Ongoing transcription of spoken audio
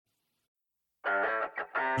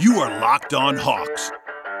You are Locked On Hawks,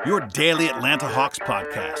 your daily Atlanta Hawks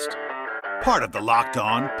podcast. Part of the Locked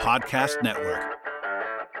On Podcast Network.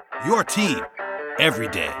 Your team every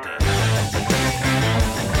day.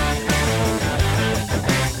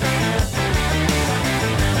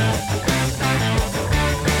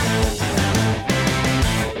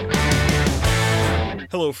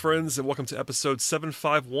 Hello, friends, and welcome to episode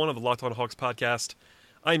 751 of the Locked On Hawks podcast.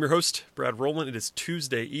 I am your host, Brad Rowland. It is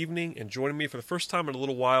Tuesday evening, and joining me for the first time in a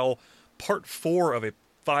little while, part 4 of a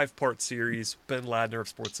 5-part series. Ben Ladner of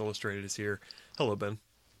Sports Illustrated is here. Hello, Ben.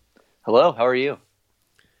 Hello, how are you?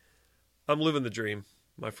 I'm living the dream,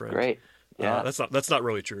 my friend. Great. Yeah. That's not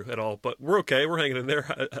really true at all, but we're okay. We're hanging in there.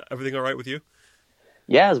 Everything all right with you?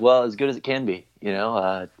 Yeah, as good as it can be.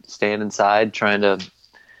 Staying inside, trying to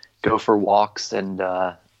go for walks and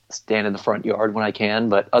stand in the front yard when I can.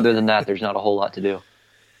 But other than that, there's not a whole lot to do.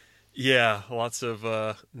 Yeah, lots of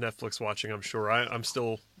Netflix watching, I'm sure. I'm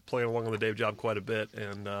still playing along on the day job quite a bit.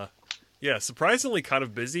 And surprisingly kind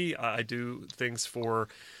of busy. I do things for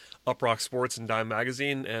Uprock Sports and Dime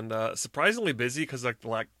Magazine, and surprisingly busy because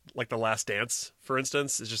like The Last Dance, for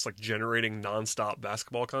instance, is just like generating nonstop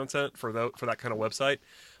basketball content for that kind of website.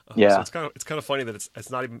 So it's kind of funny that it's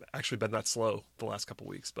not even actually been that slow the last couple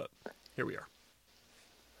weeks, but here we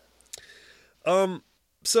are.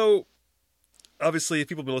 So obviously, if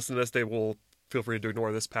people have been listening to this, they will feel free to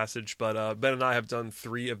ignore this passage. But Ben and I have done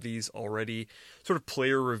 3 of these already, sort of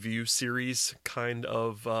player review series kind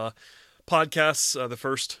of podcasts. The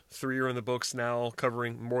first 3 are in the books now,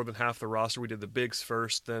 covering more than half the roster. We did the bigs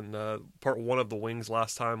first, then part 1 of the wings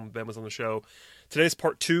last time Ben was on the show. Today's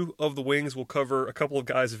part 2 of the wings will cover a couple of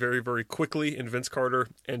guys very, very quickly in Vince Carter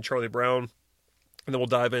and Charlie Brown. And then we'll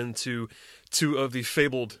dive into 2 of the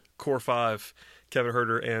fabled core 5, Kevin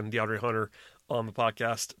Huerter and DeAndre Hunter, on the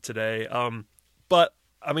podcast today. But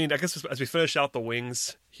I mean, I guess as we finish out the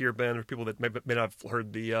wings here, Ben, for people that may not have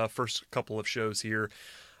heard the first couple of shows here,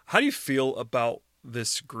 how do you feel about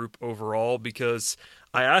this group overall? Because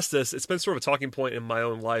I asked this, it's been sort of a talking point in my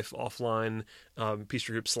own life, offline,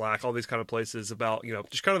 Peachtree Group, Slack, all these kind of places about,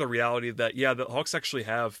 just kind of the reality that, the Hawks actually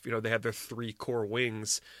have, they have their 3 core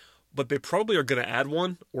wings, but they probably are going to add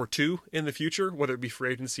 1 or 2 in the future, whether it be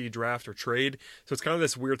free agency, draft, or trade. So it's kind of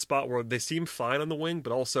this weird spot where they seem fine on the wing,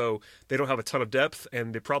 but also they don't have a ton of depth,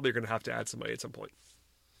 and they probably are going to have to add somebody at some point.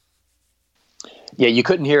 Yeah, you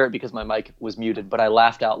couldn't hear it because my mic was muted, but I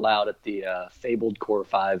laughed out loud at the fabled core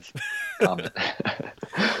 5 comment.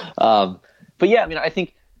 But yeah, I mean, I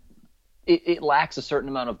think it lacks a certain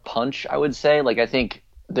amount of punch, I would say. Like, I think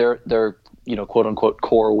their quote unquote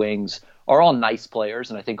core wings are all nice players,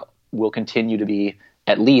 and I think will continue to be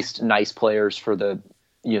at least nice players for the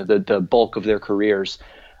bulk of their careers.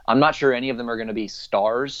 I'm not sure any of them are going to be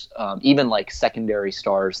stars, even like secondary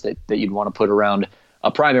stars that you'd want to put around a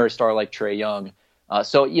primary star like Trae Young.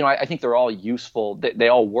 So I think they're all useful. They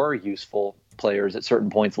all were useful players at certain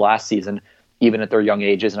points last season, even at their young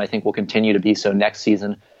ages, and I think will continue to be so next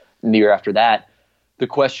season and the year after that. The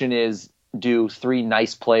question is, do 3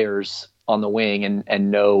 nice players on the wing and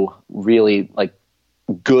no really like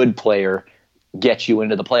good player get you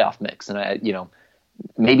into the playoff mix? And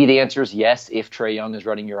maybe the answer is yes if Trae Young is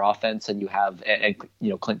running your offense and you have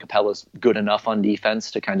Clint Capella's good enough on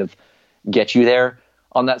defense to kind of get you there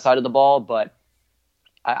on that side of the ball. But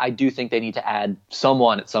I do think they need to add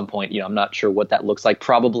someone at some point. I'm not sure what that looks like.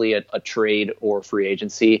 Probably a trade or free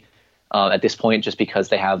agency at this point, just because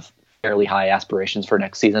they have fairly high aspirations for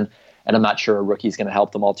next season. And I'm not sure a rookie's going to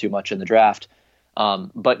help them all too much in the draft.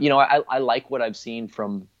 But I like what I've seen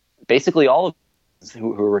from basically all of them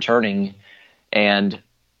who are returning. And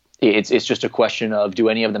it's just a question of, do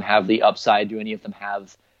any of them have the upside? Do any of them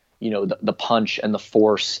have, the punch and the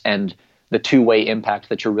force and the two-way impact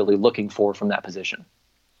that you're really looking for from that position?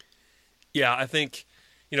 Yeah, I think,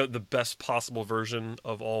 the best possible version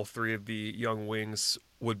of all 3 of the young wings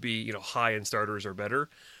would be, high-end starters or better.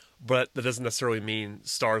 But that doesn't necessarily mean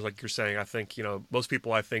stars, like you're saying. I think, most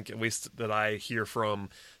people, at least that I hear from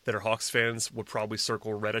that are Hawks fans, would probably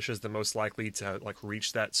circle Reddish as the most likely to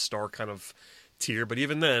reach that star kind of tier. But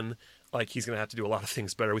even then, he's going to have to do a lot of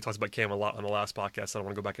things better. We talked about Cam a lot on the last podcast. I don't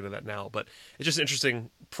want to go back into that now, but it's just an interesting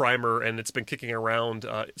primer, and it's been kicking around,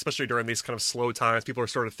 especially during these kind of slow times. People are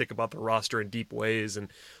starting to think about the roster in deep ways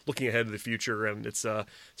and looking ahead to the future, and it's sort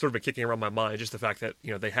of been kicking around my mind, just the fact that,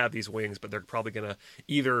 they have these wings, but they're probably going to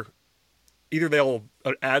either they'll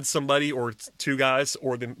add somebody or 2 guys,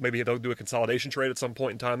 or then maybe they'll do a consolidation trade at some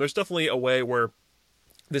point in time. There's definitely a way where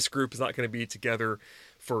this group is not going to be together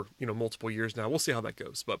for multiple years now. We'll see how that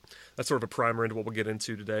goes, but that's sort of a primer into what we'll get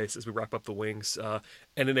into today as we wrap up the wings.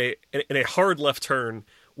 And in a hard left turn,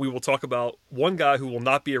 we will talk about one guy who will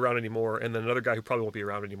not be around anymore, and then another guy who probably won't be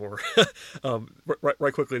around anymore.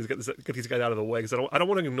 Right quickly to get these guys out of the way, because I don't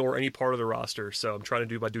want to ignore any part of the roster. So I'm trying to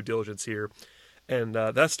do my due diligence here, and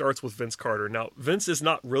that starts with Vince Carter. Now, Vince is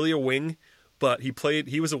not really a wing, but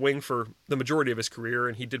he was a wing for the majority of his career,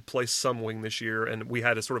 and he did play some wing this year, and we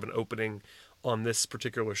had a sort of an opening on this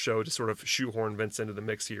particular show to sort of shoehorn Vince into the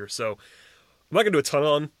mix here. So I'm not going to do a ton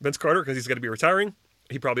on Vince Carter because he's going to be retiring.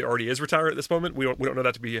 He probably already is retired at this moment. We don't know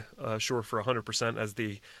that to be sure for 100%, as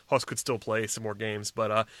the Hawks could still play some more games.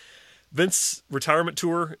 But Vince's retirement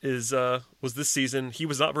tour was this season. He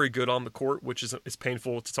was not very good on the court, which is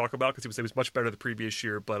painful to talk about because he was much better the previous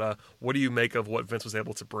year. But what do you make of what Vince was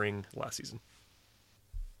able to bring last season?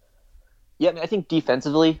 Yeah, I mean, I think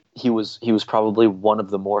defensively he was probably one of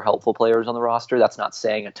the more helpful players on the roster. That's not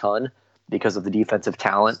saying a ton because of the defensive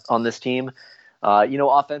talent on this team.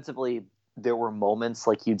 Offensively, there were moments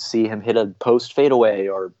like you'd see him hit a post fadeaway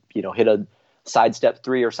or hit a sidestep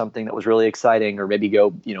three or something that was really exciting, or maybe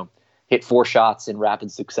go hit 4 shots in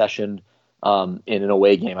rapid succession in an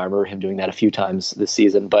away game. I remember him doing that a few times this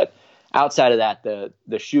season. But outside of that,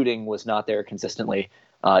 the shooting was not there consistently.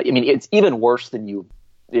 I mean, it's even worse than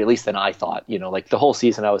I thought. Like the whole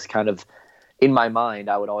season, I was kind of, in my mind,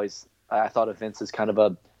 I thought of Vince as kind of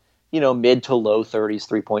a mid to low 30s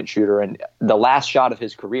 3-point shooter. And the last shot of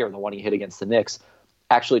his career, the one he hit against the Knicks,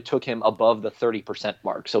 actually took him above the 30%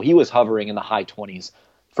 mark. So he was hovering in the high 20s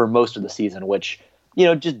for most of the season, which,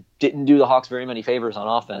 just didn't do the Hawks very many favors on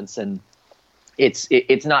offense. And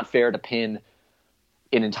it's not fair to pin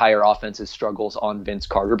an entire offense's struggles on Vince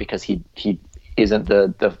Carter because he isn't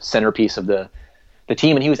the centerpiece of the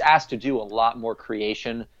team. And he was asked to do a lot more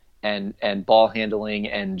creation and ball handling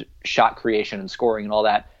and shot creation and scoring and all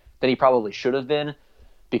that than he probably should have been,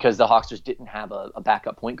 because the Hawks just didn't have a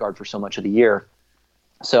backup point guard for so much of the year.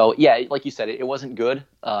 So yeah, like you said, it wasn't good.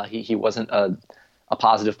 He wasn't a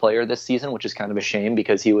positive player this season, which is kind of a shame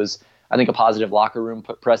because he was, I think, a positive locker room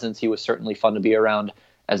presence. He was certainly fun to be around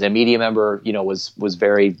as a media member. Was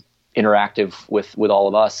very interactive with all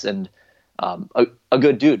of us, and a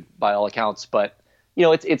good dude by all accounts. But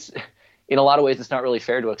it's in a lot of ways, it's not really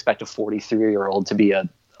fair to expect a 43-year-old to be a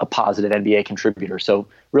positive NBA contributor. So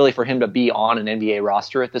really, for him to be on an NBA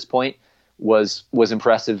roster at this point was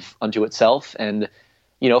impressive unto itself. And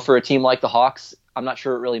for a team like the Hawks, I'm not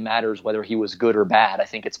sure it really matters whether he was good or bad. I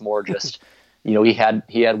think it's more just he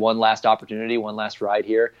had one last opportunity, one last ride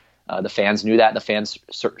here. The fans knew that. The fans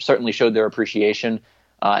certainly showed their appreciation,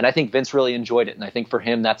 and I think Vince really enjoyed it. And I think for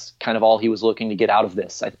him, that's kind of all he was looking to get out of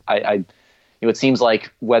this. It seems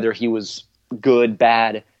like whether he was good,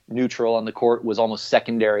 bad, neutral on the court was almost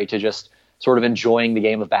secondary to just sort of enjoying the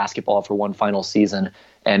game of basketball for one final season.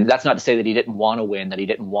 And that's not to say that he didn't want to win, that he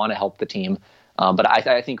didn't want to help the team. But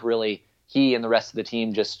I think really he and the rest of the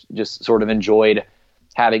team just sort of enjoyed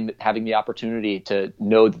having the opportunity to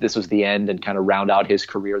know that this was the end and kind of round out his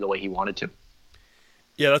career the way he wanted to.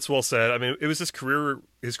 Yeah, that's well said. I mean, it was his career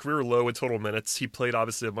low in total minutes. He played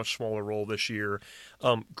obviously a much smaller role this year.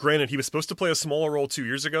 Granted, he was supposed to play a smaller role 2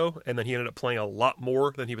 years ago, and then he ended up playing a lot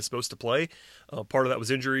more than he was supposed to play. Part of that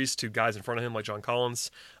was injuries to guys in front of him like John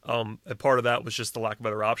Collins. And part of that was just the lack of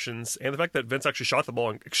better options, and the fact that Vince actually shot the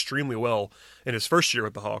ball extremely well in his first year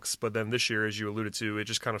with the Hawks. But then this year, as you alluded to, it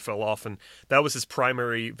just kind of fell off, and that was his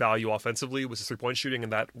primary value offensively, was his 3-point shooting,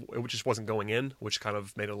 and that it just wasn't going in, which kind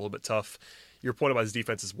of made it a little bit tough. Your point about his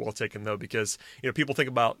defense is well taken, though, because people think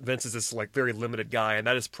about Vince as this like very limited guy, and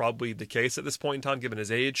that is probably the case at this point in time, given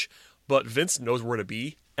his age. But Vince knows where to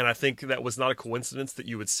be, and I think that was not a coincidence that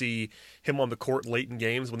you would see him on the court late in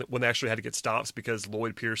games when they actually had to get stops because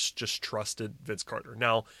Lloyd Pierce just trusted Vince Carter.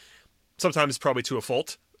 Now, sometimes probably to a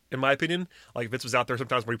fault, in my opinion. Like Vince was out there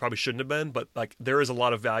sometimes where he probably shouldn't have been, but like there is a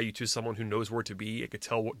lot of value to someone who knows where to be. It could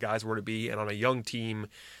tell what guys were to be, and on a young team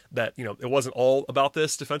that it wasn't all about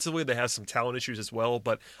this defensively. They have some talent issues as well,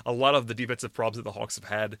 but a lot of the defensive problems that the Hawks have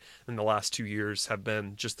had in the last 2 years have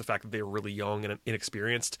been just the fact that they were really young and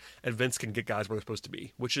inexperienced, and Vince can get guys where they're supposed to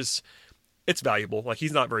be, which is it's valuable. Like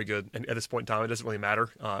he's not very good at this point in time. It doesn't really matter.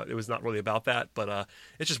 It was not really about that, but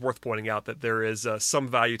it's just worth pointing out that there is some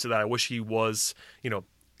value to that. I wish he was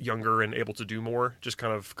younger and able to do more, just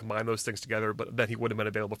kind of combine those things together, but then he would have been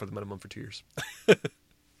available for the minimum for 2 years.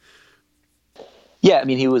 Yeah, I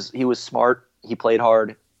mean, he was smart. He played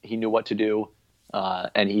hard. He knew what to do,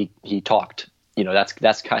 and he talked.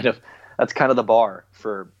 That's kind of the bar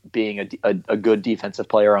for being a good defensive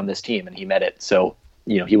player on this team, and he met it. So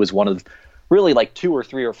he was one of really like 2 or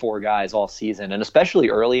 3 or 4 guys all season, and especially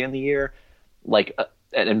early in the year, like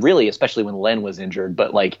and really especially when Len was injured,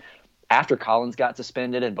 but like after Collins got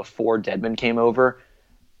suspended and before Dedmon came over,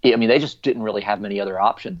 I mean, they just didn't really have many other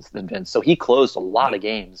options than Vince. So he closed a lot of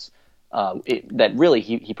games that really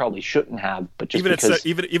he probably shouldn't have. But just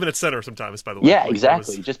even at center sometimes, by the way. Yeah,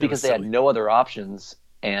 exactly. Just because they had no other options,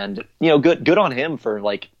 and good on him for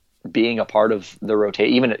like being a part of the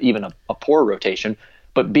rotation, even a poor rotation,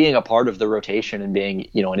 but being a part of the rotation and being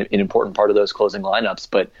an important part of those closing lineups.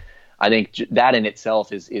 But I think that in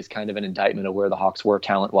itself is kind of an indictment of where the Hawks were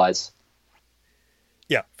talent wise.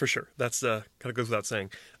 Yeah, for sure. That's kind of goes without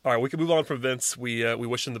saying. All right, we can move on from Vince. We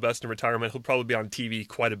wish him the best in retirement. He'll probably be on TV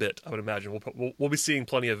quite a bit, I would imagine. We'll be seeing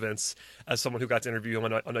plenty of Vince as someone who got to interview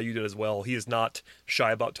him. I know you did as well. He is not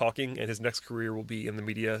shy about talking, and his next career will be in the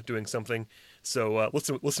media doing something. So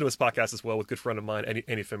listen to his podcast as well with a good friend of mine,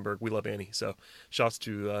 Annie Finberg. We love Annie. So shouts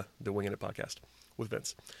to the Winging It podcast with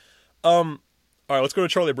Vince. All right, let's go to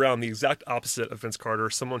Charlie Brown, the exact opposite of Vince Carter,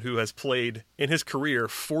 someone who has played in his career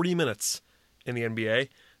 40 minutes in the NBA,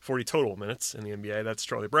 40 total minutes in the NBA. That's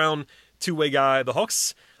Charlie Brown, two-way guy. The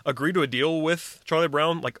Hawks agreed to a deal with Charlie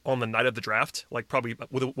Brown like on the night of the draft, like probably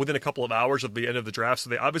within a couple of hours of the end of the draft.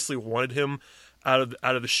 So they obviously wanted him out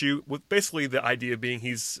of the chute, with basically the idea being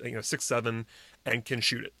he's 6'7" and can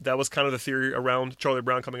shoot it. That was kind of the theory around Charlie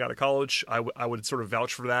Brown coming out of college. I would sort of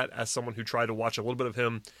vouch for that as someone who tried to watch a little bit of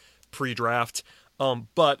him pre-draft.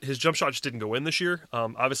 But his jump shot just didn't go in this year.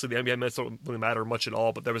 Obviously, the NBA minutes don't really matter much at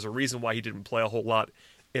all, but there was a reason why he didn't play a whole lot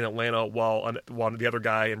in Atlanta while the other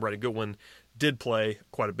guy in Brandon Goodwin did play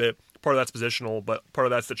quite a bit. Part of that's positional, but part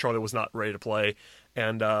of that's that Charlie was not ready to play.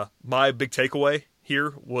 And my big takeaway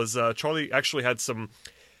here was Charlie actually had some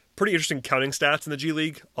pretty interesting counting stats in the G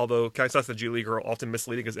League, although counting stats in the G League are often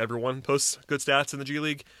misleading because everyone posts good stats in the G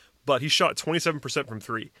League. But he shot 27% from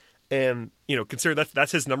three. And, consider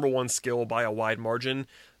that's his number one skill by a wide margin.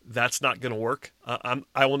 That's not going to work.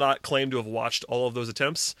 I will not claim to have watched all of those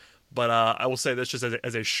attempts, but I will say this just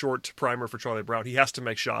as a short primer for Charlie Brown. He has to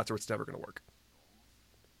make shots or it's never going to work.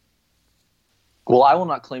 Well, I will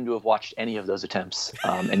not claim to have watched any of those attempps.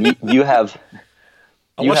 And you have...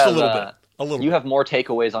 I watched a little bit. You have more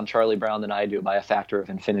takeaways on Charlie Brown than I do by a factor of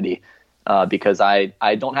infinity because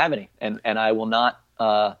I don't have any. And I will not...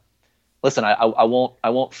 Listen, I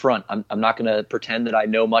won't front. I'm not going to pretend that I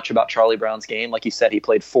know much about Charlie Brown's game. Like you said, he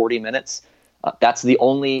played 40 minutes. That's the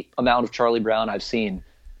only amount of Charlie Brown I've seen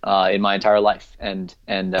in my entire life, and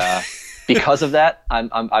because of that,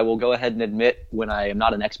 I will go ahead and admit when I am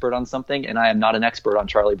not an expert on something, and I am not an expert on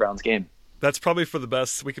Charlie Brown's game. That's probably for the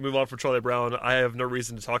best. We can move on from Charlie Brown. I have no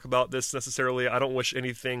reason to talk about this necessarily. I don't wish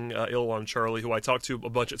anything ill on Charlie, who I talked to a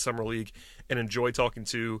bunch at Summer League and enjoy talking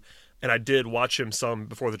to. And I did watch him some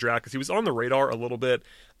before the draft because he was on the radar a little bit.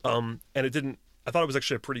 And it didn't. I thought it was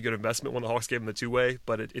actually a pretty good investment when the Hawks gave him the two-way,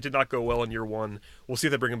 but it did not go well in year one. We'll see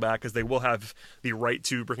if they bring him back because they will have the right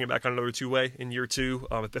to bring him back on another two-way in year two.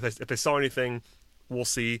 If they saw anything, we'll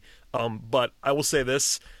see. But I will say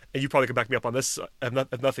this, and you probably can back me up on this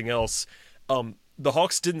if nothing else. The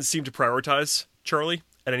Hawks didn't seem to prioritize Charlie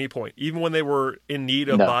at any point, even when they were in need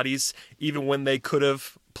of bodies, even when they could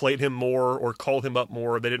have played him more or called him up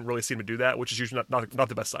more. They didn't really seem to do that, which is usually not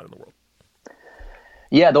the best sign in the world.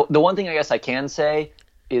 Yeah, the one thing I guess I can say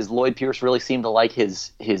is Lloyd Pierce really seemed to like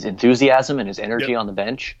his enthusiasm and his energy on the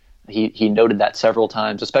bench. He noted that several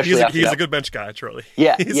times, especially he's a good bench guy, Charlie.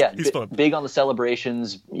 Yeah, he's fun. Big on the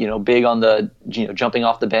celebrations, big on the jumping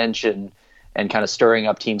off the bench and kind of stirring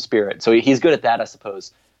up team spirit. So he's good at that, I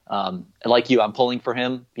suppose. Like you, I'm pulling for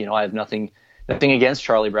him. I have nothing against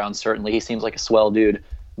Charlie Brown. Certainly, he seems like a swell dude,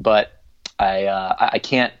 but I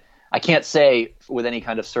can't say with any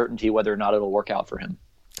kind of certainty whether or not it'll work out for him.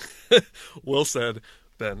 Well said,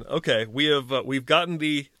 Ben. Okay, we've gotten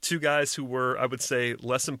the two guys who were, I would say,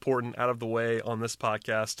 less important out of the way on this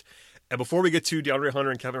podcast. And before we get to DeAndre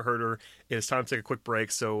Hunter and Kevin Huerter, it is time to take a quick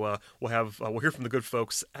break. So we'll hear from the good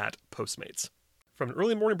folks at Postmates. From an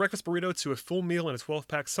early morning breakfast burrito to a full meal and a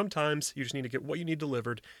 12-pack, sometimes you just need to get what you need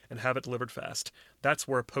delivered and have it delivered fast. That's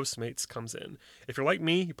where Postmates comes in. If you're like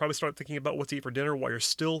me, you probably start thinking about what to eat for dinner while you're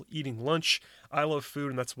still eating lunch. I love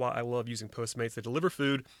food, and that's why I love using Postmates. They deliver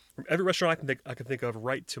food from every restaurant I can think of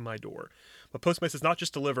right to my door. But Postmates does not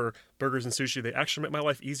just deliver burgers and sushi. They actually make my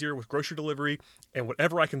life easier with grocery delivery and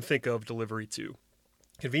whatever I can think of delivery too.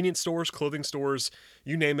 Convenience stores, clothing stores,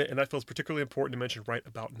 you name it, and that feels particularly important to mention right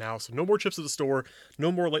about now. So no more trips to the store,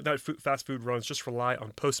 no more late-night fast food runs, just rely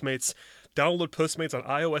on Postmates. Download Postmates on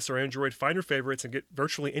iOS or Android, find your favorites, and get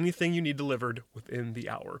virtually anything you need delivered within the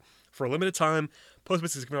hour. For a limited time,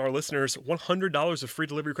 Postmates is giving our listeners $100 of free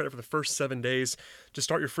delivery credit for the first 7 days. To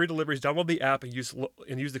start your free deliveries, download the app and use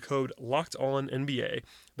the code LOCKEDONNBA.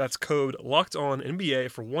 That's code LOCKEDONNBA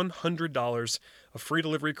for $100 of free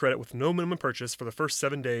delivery credit with no minimum purchase for the first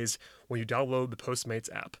 7 days when you download the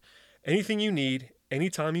Postmates app. Anything you need,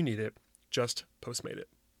 anytime you need it, just Postmate it.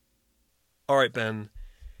 All right, Ben.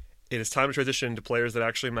 It is time to transition to players that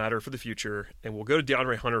actually matter for the future, and we'll go to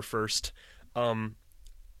DeAndre Hunter first.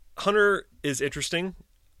 Hunter is interesting.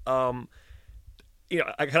 I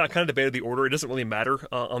kind of debated the order. It doesn't really matter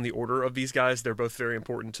on the order of these guys. They're both very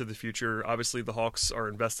important to the future. Obviously, the Hawks are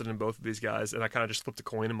invested in both of these guys, and I kind of just flipped a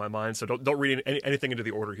coin in my mind. So don't read anything into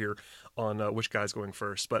the order here on which guy's going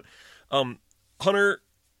first. But Hunter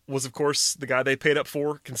was, of course, the guy they paid up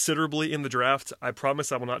for considerably in the draft. I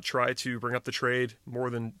promise I will not try to bring up the trade more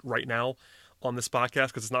than right now on this podcast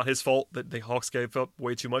because it's not his fault that the Hawks gave up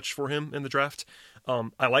way too much for him in the draft.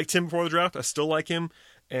 I liked him before the draft. I still like him.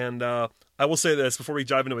 And I will say this before we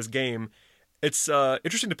dive into his game. It's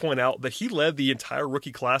interesting to point out that he led the entire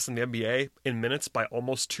rookie class in the NBA in minutes by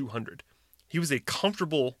almost 200. He was a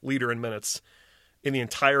comfortable leader in minutes in the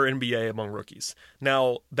entire NBA among rookies.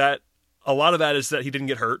 Now, a lot of that is that he didn't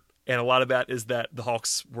get hurt, and a lot of that is that the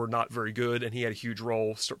Hawks were not very good, and he had a huge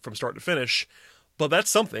role from start to finish. But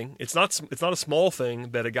that's something. It's not a small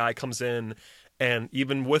thing that a guy comes in, and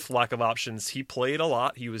even with lack of options, he played a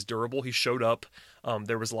lot. He was durable. He showed up.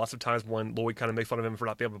 There was lots of times when Lloyd kind of made fun of him for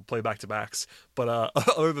not being able to play back-to-backs. But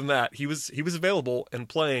other than that, he was available and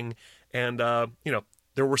playing, and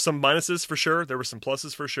there were some minuses for sure. There were some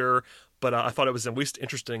pluses for sure. But I thought it was at least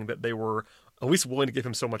interesting that they were at least willing to give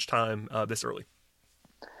him so much time this early.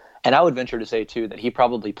 And I would venture to say, too, that he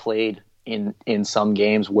probably played in some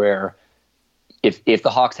games where if the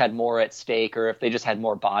Hawks had more at stake or if they just had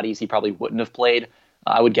more bodies, he probably wouldn't have played.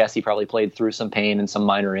 I would guess he probably played through some pain and some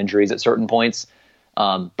minor injuries at certain points.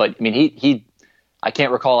 But, I mean, I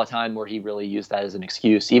can't recall a time where he really used that as an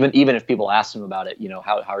excuse. Even if people asked him about it,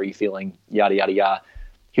 how are you feeling, yada, yada, yada.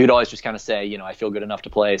 He would always just kind of say, I feel good enough to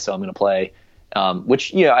play, so I'm going to play.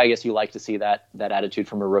 Which, I guess you like to see that attitude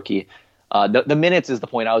from a rookie. The minutes is the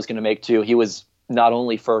point I was going to make too. He was not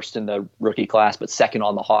only first in the rookie class, but second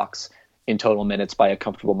on the Hawks in total minutes by a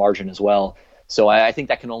comfortable margin as well. So I think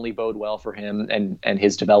that can only bode well for him and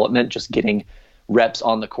his development, just getting reps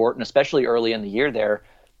on the court. And especially early in the year there,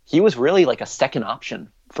 he was really like a second option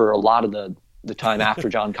for a lot of the time after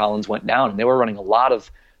John Collins went down. And they were running a lot of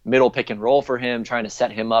middle pick and roll for him, trying to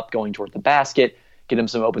set him up going toward the basket, get him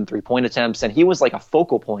some open 3-point attempts. And he was like a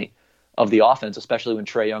focal point of the offense, especially when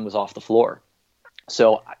Trae Young was off the floor.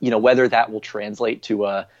 So, whether that will translate to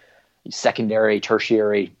a secondary,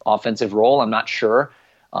 tertiary offensive role, I'm not sure.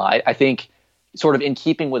 I think sort of in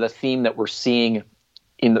keeping with a theme that we're seeing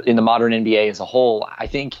in the modern NBA as a whole, I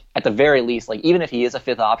think at the very least, like even if he is a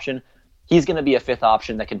fifth option, he's going to be a fifth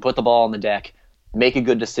option that can put the ball on the deck, make a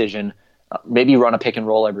good decision, maybe run a pick and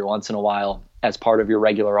roll every once in a while as part of your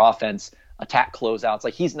regular offense, attack closeouts.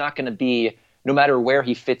 Like he's not going to be, no matter where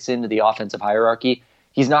he fits into the offensive hierarchy,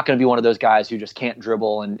 he's not going to be one of those guys who just can't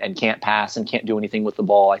dribble and can't pass and can't do anything with the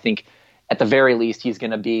ball. I think at the very least, he's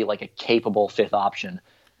going to be like a capable fifth option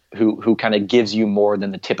who kind of gives you more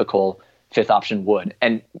than the typical fifth option would.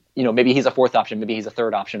 And, maybe he's a fourth option, maybe he's a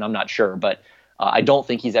third option. I'm not sure, but I don't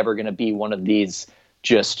think he's ever going to be one of these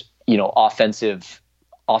just,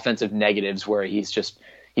 offensive negatives where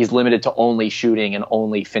he's limited to only shooting and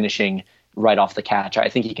only finishing right off the catch. I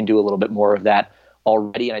think he can do a little bit more of that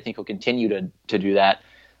already, and I think he'll continue to do that.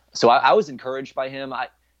 So I was encouraged by him.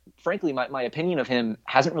 Frankly, my opinion of him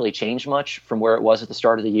hasn't really changed much from where it was at the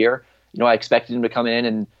start of the year. I expected him to come in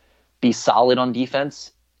and be solid on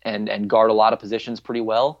defense and guard a lot of positions pretty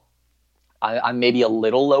well. I'm maybe a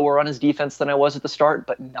little lower on his defense than I was at the start,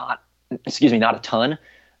 but not a ton.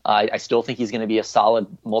 I still think he's going to be a solid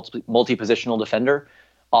multi-positional defender.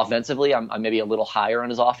 Offensively, I'm maybe a little higher on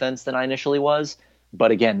his offense than I initially was, but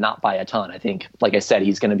again, not by a ton. I think, like I said,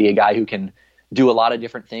 he's going to be a guy who can do a lot of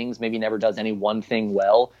different things, maybe never does any one thing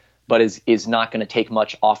well, but is not going to take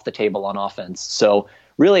much off the table on offense. So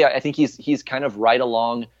really, I think he's kind of right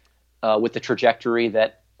along with the trajectory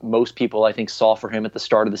that most people, I think, saw for him at the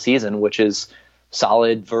start of the season, which is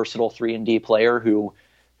solid, versatile 3-and-D player who,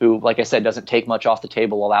 like I said, doesn't take much off the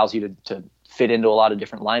table, allows you to fit into a lot of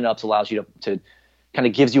different lineups, allows you to kind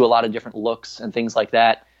of gives you a lot of different looks and things like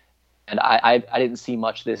that. And I didn't see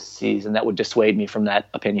much this season that would dissuade me from that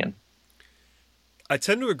opinion. I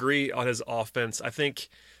tend to agree on his offense. I think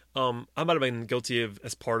I might have been guilty of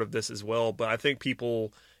as part of this as well, but I think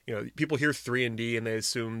people People hear 3-and-D and they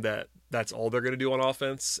assume that that's all they're going to do on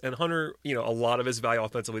offense. And Hunter, a lot of his value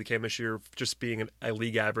offensively came this year just being a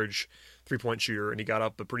league average 3-point shooter, and he got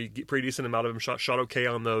up a pretty decent amount of them, shot okay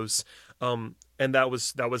on those. And that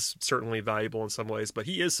was certainly valuable in some ways. But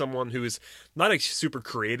he is someone who is not a super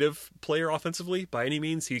creative player offensively by any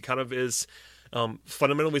means. He kind of is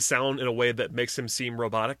fundamentally sound in a way that makes him seem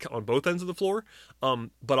robotic on both ends of the floor.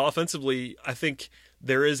 But offensively, I think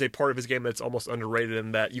there is a part of his game that's almost underrated,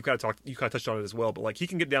 in that you kind of touched on it as well. But like, he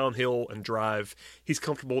can get downhill and drive. He's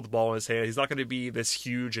comfortable with the ball in his hand. He's not going to be this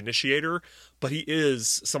huge initiator, but he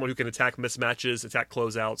is someone who can attack mismatches, attack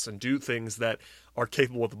closeouts, and do things that are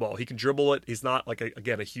capable with the ball. He can dribble it. He's not like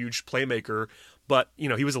a huge playmaker, but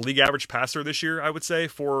he was a league average passer this year, I would say,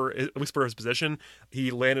 for at least for his position. He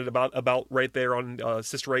landed about right there on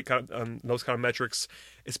assist rate, on those kind of metrics.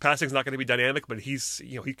 His passing's not going to be dynamic, but he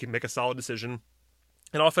can make a solid decision.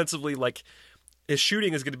 And offensively, like, his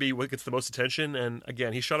shooting is going to be what gets the most attention. And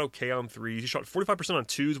again, he shot okay on threes. He shot 45% on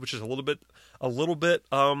twos, which is a little bit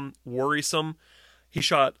worrisome. He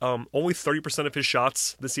shot only 30% of his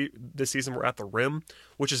shots this season were at the rim,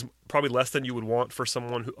 which is probably less than you would want for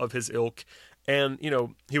someone of his ilk. And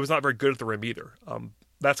he was not very good at the rim either.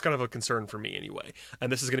 That's kind of a concern for me anyway.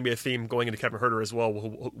 And this is going to be a theme going into Kevin Huerter as well,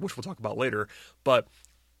 which we'll talk about later. But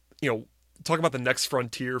talk about the next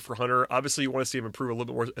frontier for Hunter. Obviously, you want to see him improve a little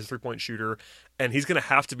bit more as a three-point shooter, and he's going to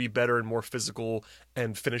have to be better and more physical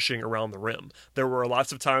and finishing around the rim. There were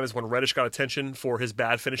lots of times when Reddish got attention for his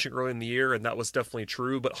bad finishing early in the year, and that was definitely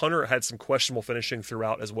true, but Hunter had some questionable finishing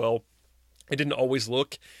throughout as well. It didn't always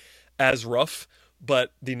look as rough,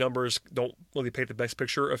 but the numbers don't really paint the best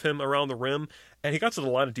picture of him around the rim, and he got to the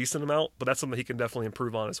line a decent amount, but that's something he can definitely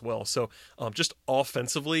improve on as well. So just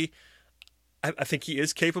offensively, I think he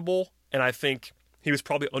is capable, and I think he was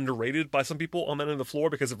probably underrated by some people on that end of the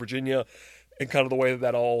floor because of Virginia and kind of the way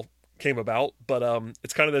that all came about. But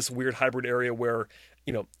it's kind of this weird hybrid area where,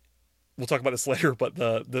 we'll talk about this later, but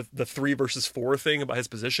the 3 versus 4 thing about his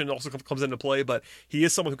position also comes into play. But he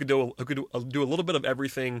is someone who could do a little bit of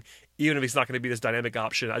everything, even if he's not going to be this dynamic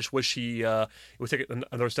option. I just wish he would take it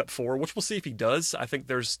another step forward, which we'll see if he does. I think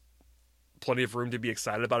there's plenty of room to be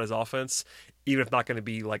excited about his offense, even if not going to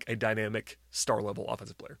be like a dynamic star level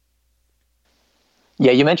offensive player.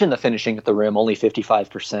 Yeah, you mentioned the finishing at the rim, only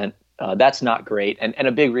 55%. That's not great, and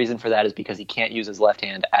a big reason for that is because he can't use his left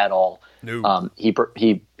hand at all. No.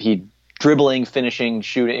 He dribbling, finishing,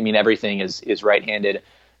 shooting. I mean, everything is right-handed.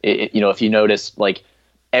 If you notice, like,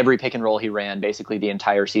 every pick and roll he ran, basically the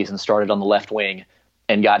entire season, started on the left wing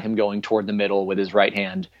and got him going toward the middle with his right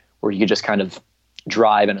hand, where he could just kind of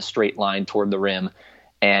drive in a straight line toward the rim.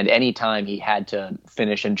 And anytime he had to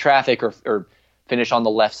finish in traffic or finish on the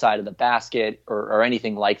left side of the basket or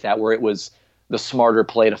anything like that, where it was the smarter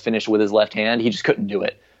play to finish with his left hand, he just couldn't do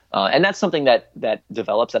it. And that's something that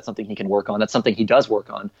develops. That's something he can work on. That's something he does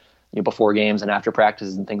work on, before games and after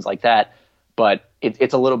practices and things like that. But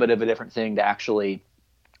it's a little bit of a different thing to actually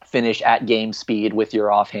finish at game speed with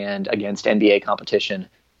your offhand against NBA competition,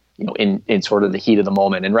 in sort of the heat of the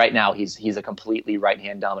moment. And right now he's a completely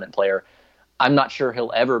right-hand dominant player. I'm not sure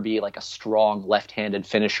he'll ever be like a strong left-handed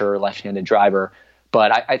finisher, left-handed driver,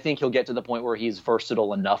 but I think he'll get to the point where he's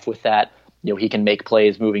versatile enough with that. He can make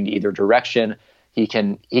plays moving to either direction. He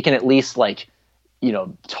can at least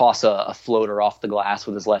toss a floater off the glass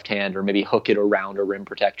with his left hand, or maybe hook it around a rim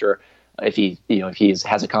protector if he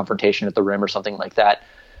has a confrontation at the rim or something like that.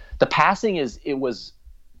 The passing was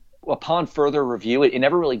upon further review, it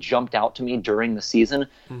never really jumped out to me during the season.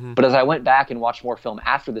 Mm-hmm. But as I went back and watched more film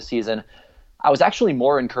after the season, I was actually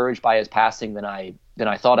more encouraged by his passing than I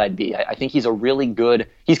thought I'd be. I think he's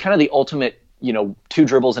he's kind of the ultimate, 2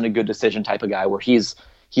 dribbles and a good decision type of guy, where he's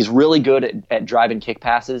really good at drive and kick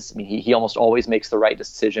passes. I mean, he almost always makes the right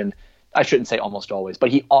decision. I shouldn't say almost always,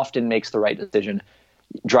 but he often makes the right decision,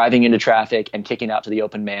 driving into traffic and kicking out to the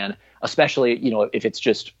open man, especially, if it's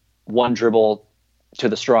just one dribble to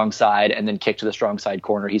the strong side and then kick to the strong side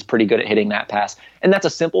corner. He's pretty good at hitting that pass. And that's a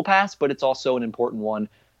simple pass, but it's also an important one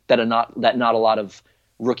that not a lot of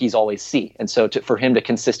rookies always see. And so for him to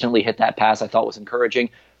consistently hit that pass, I thought was encouraging.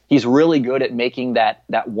 He's really good at making that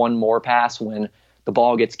one more pass when the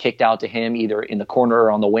ball gets kicked out to him, either in the corner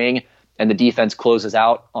or on the wing, and the defense closes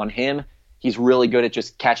out on him. He's really good at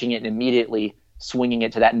just catching it and immediately swinging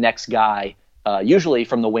it to that next guy, usually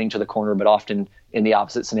from the wing to the corner, but often in the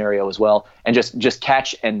opposite scenario as well, and just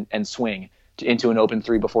catch and swing into an open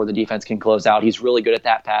 3 before the defense can close out. He's really good at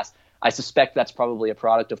that pass. I suspect that's probably a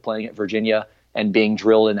product of playing at Virginia and being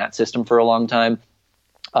drilled in that system for a long time.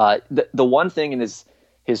 The one thing in his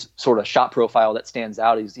sort of shot profile that stands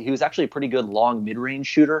out is he was actually a pretty good long mid-range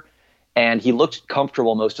shooter. And he looked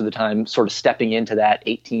comfortable most of the time, sort of stepping into that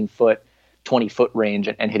 18-foot, 20-foot range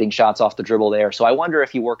and hitting shots off the dribble there. So I wonder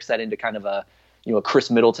if he works that into kind of a Chris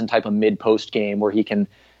Middleton type of mid-post game where he can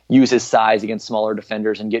use his size against smaller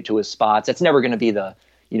defenders and get to his spots. That's never going to be the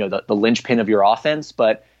linchpin of your offense,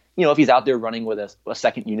 but if he's out there running with a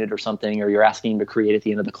second unit or something, or you're asking him to create at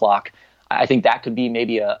the end of the clock, I think that could be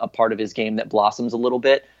maybe a part of his game that blossoms a little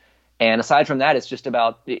bit. And aside from that, it's just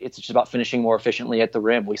about finishing more efficiently at the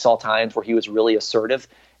rim. We saw times where he was really assertive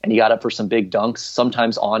and he got up for some big dunks,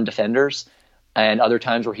 sometimes on defenders, and other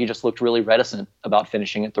times where he just looked really reticent about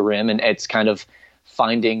finishing at the rim. And it's kind of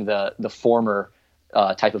finding the former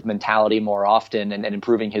type of mentality more often and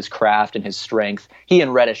improving his craft and his strength. He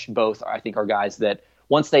and Reddish both, I think, are guys that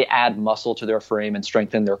once they add muscle to their frame and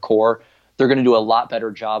strengthen their core, they're going to do a lot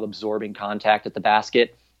better job absorbing contact at the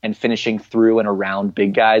basket and finishing through and around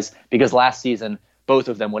big guys. Because last season, both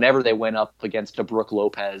of them, whenever they went up against a Brook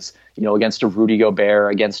Lopez, against a Rudy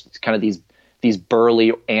Gobert, against kind of these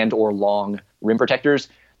burly and or long rim protectors,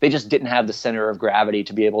 they just didn't have the center of gravity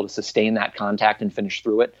to be able to sustain that contact and finish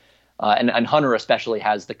through it. And Hunter especially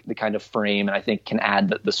has the kind of frame, and I think can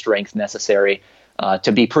add the strength necessary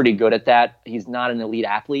to be pretty good at that. He's not an elite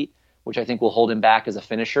athlete, which I think will hold him back as a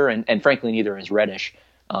finisher, and frankly, neither is Reddish,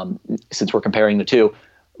 since we're comparing the two.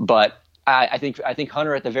 But I think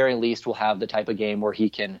Hunter at the very least will have the type of game where he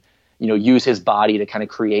can, use his body to kind of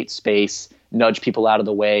create space, nudge people out of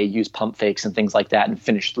the way, use pump fakes and things like that, and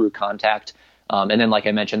finish through contact. And then, like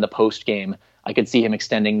I mentioned, the post game, I could see him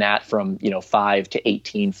extending that from 5 to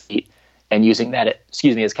 18 feet and using that,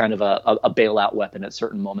 as kind of a bailout weapon at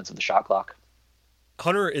certain moments of the shot clock.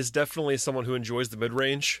 Hunter is definitely someone who enjoys the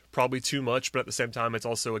mid-range, probably too much, but at the same time, it's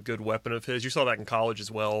also a good weapon of his. You saw that in college as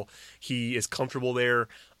well. He is comfortable there.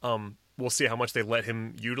 We'll see how much they let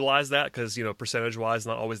him utilize that because, percentage-wise,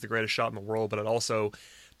 not always the greatest shot in the world, but it also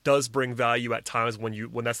does bring value at times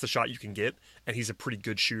when that's the shot you can get, and he's a pretty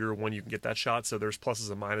good shooter when you can get that shot, so there's pluses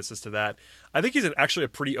and minuses to that. I think he's actually a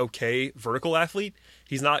pretty okay vertical athlete.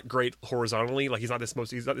 He's not great horizontally, like he's not this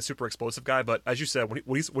super explosive guy, but as you said, when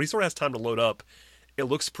he sort of has time to load up, it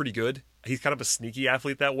looks pretty good. He's kind of a sneaky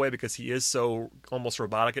athlete that way because he is so almost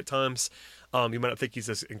robotic at times. You might not think he's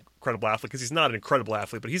this incredible athlete because he's not an incredible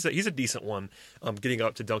athlete, but he's a decent one, getting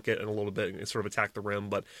up to dunk it in a little bit and sort of attack the rim.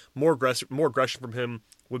 But more aggression from him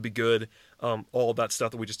would be good. All of that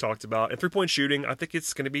stuff that we just talked about. And three-point shooting, I think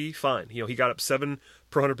it's going to be fine. He got up 7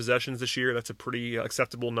 per 100 possessions this year. That's a pretty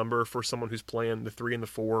acceptable number for someone who's playing the 3 and the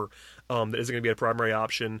 4. That isn't going to be a primary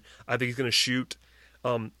option. I think he's going to shoot.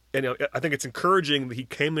 And I think it's encouraging that he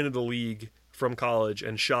came into the league from college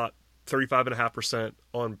and shot 35.5%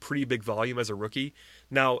 on pretty big volume as a rookie.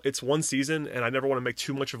 Now, it's one season, and I never want to make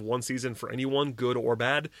too much of one season for anyone, good or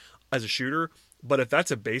bad, as a shooter. But if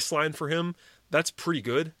that's a baseline for him, that's pretty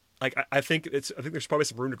good. Like I think there's probably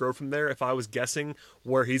some room to grow from there. If I was guessing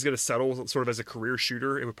where he's going to settle sort of as a career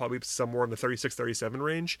shooter, it would probably be somewhere in the 36-37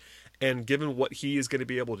 range. And given what he is going to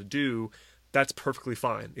be able to do, that's perfectly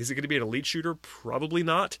fine. Is he going to be an elite shooter? Probably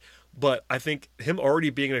not. But I think him already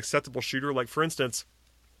being an acceptable shooter, like for instance,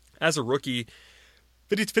 as a rookie,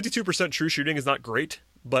 52% true shooting is not great,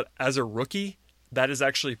 but as a rookie, that is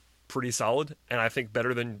actually pretty solid, and I think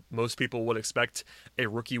better than most people would expect a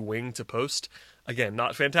rookie wing to post. Again,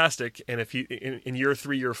 not fantastic, and if in year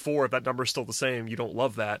 3, year 4, if that number is still the same, you don't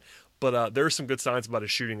love that. But there are some good signs about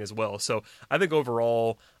his shooting as well. So I think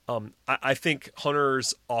overall, I think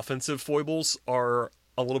Hunter's offensive foibles are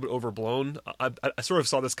a little bit overblown. I sort of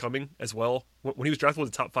saw this coming as well. When he was drafted with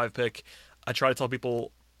a top 5 pick, I try to tell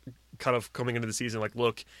people kind of coming into the season, like,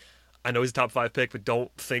 look, I know he's a top 5 pick, but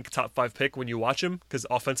don't think top 5 pick when you watch him because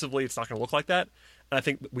offensively it's not going to look like that. And I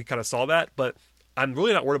think we kind of saw that, but I'm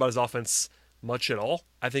really not worried about his offense much at all.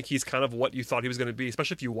 I think he's kind of what you thought he was going to be,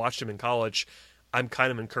 especially if you watched him in college. I'm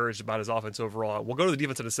kind of encouraged about his offense overall. We'll go to the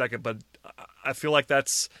defense in a second, but I feel like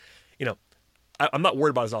that's, I'm not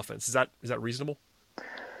worried about his offense. Is that reasonable?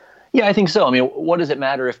 Yeah, I think so. I mean, what does it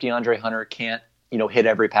matter if DeAndre Hunter can't, hit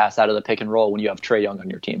every pass out of the pick and roll when you have Trae Young on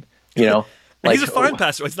your team? Like, he's a fine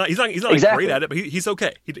passer. He's not exactly. great at it, but he's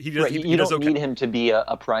okay. You don't need him to be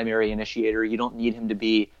a primary initiator. You don't need him to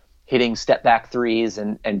be hitting step back threes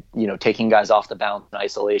and taking guys off the bounce in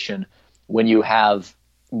isolation when you have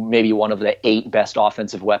maybe one of the 8 best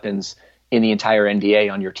offensive weapons in the entire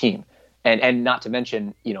NBA on your team. And not to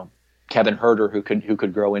mention, Kevin Huerter, who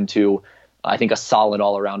could grow into, I think, a solid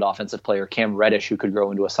all-around offensive player, Cam Reddish, who could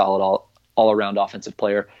grow into a solid all-around offensive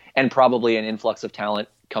player, and probably an influx of talent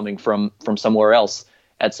coming from somewhere else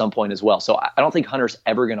at some point as well. So I don't think Hunter's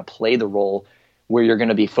ever going to play the role where you're going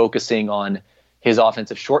to be focusing on his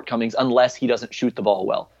offensive shortcomings unless he doesn't shoot the ball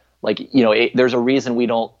well. Like, there's a reason we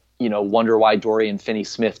don't, wonder why Dorian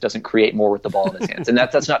Finney-Smith doesn't create more with the ball in his hands. And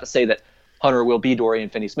that's not to say that Hunter will be Dorian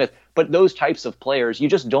Finney-Smith, but those types of players, you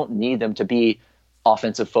just don't need them to be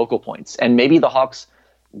offensive focal points. And maybe the Hawks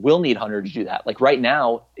will need Hunter to do that. Like right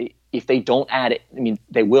now, if they don't add it, I mean,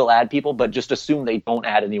 they will add people, but just assume they don't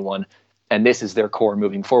add anyone, and this is their core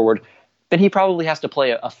moving forward, then he probably has to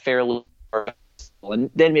play a fairly, and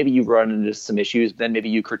then maybe you run into some issues. Then maybe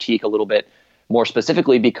you critique a little bit more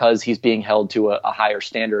specifically because he's being held to a higher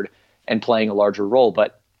standard and playing a larger role.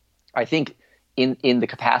 But I think in the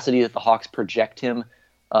capacity that the Hawks project him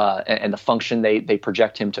and the function they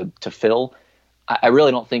project him to fill, I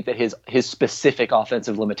really don't think that his specific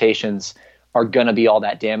offensive limitations are going to be all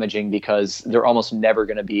that damaging because they're almost never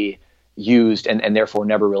going to be used and therefore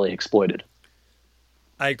never really exploited.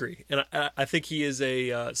 I agree. And I think he is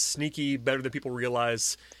a sneaky, better than people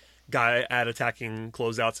realize guy at attacking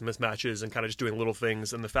closeouts and mismatches and kind of just doing little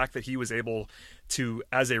things. And the fact that he was able to,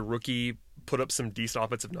 as a rookie, put up some decent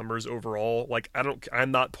offensive numbers overall. Like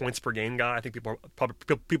I'm not points per game guy. I think people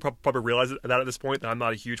probably realize that at this point, that I'm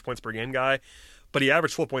not a huge points per game guy, but he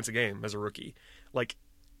averaged 12 points a game as a rookie. Like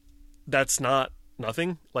that's not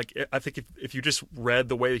nothing. Like I think if you just read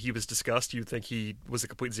the way that he was discussed, you'd think he was a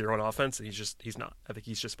complete zero on offense, and he's not. I think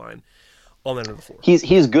he's just fine on the end of the floor.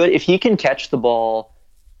 He's good if he can catch the ball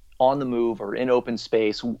on the move or in open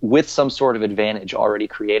space with some sort of advantage already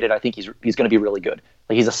created. I think he's going to be really good.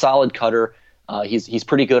 Like he's a solid cutter. He's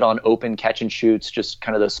pretty good on open catch and shoots, just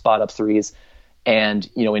kind of those spot up threes, and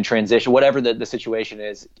in transition, whatever the situation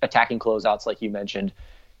is, attacking closeouts like you mentioned.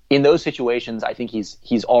 In those situations, I think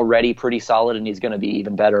he's already pretty solid, and he's going to be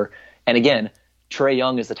even better. And again, Trae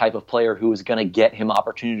Young is the type of player who is going to get him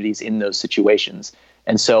opportunities in those situations.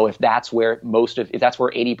 And so if that's where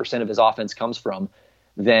 80% of his offense comes from,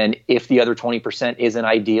 then if the other 20% isn't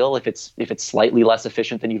ideal, if it's slightly less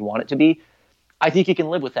efficient than you'd want it to be, I think you can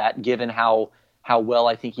live with that given how well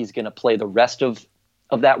I think he's going to play the rest of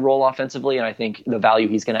that role offensively, and I think the value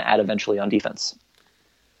he's going to add eventually on defense.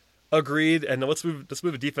 Agreed. And let's move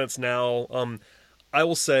to defense now. I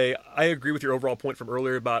will say I agree with your overall point from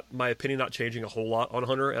earlier about my opinion not changing a whole lot on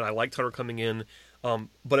Hunter, and I liked Hunter coming in.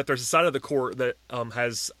 But if there's a side of the court that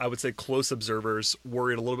has, I would say, close observers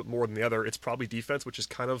worried a little bit more than the other, it's probably defense, which is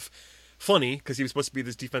kind of funny because he was supposed to be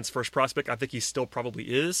this defense first prospect. I think he still probably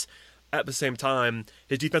is. At the same time,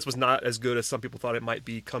 his defense was not as good as some people thought it might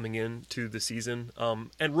be coming into the season.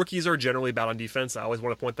 And rookies are generally bad on defense. I always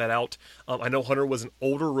want to point that out. I know Hunter was an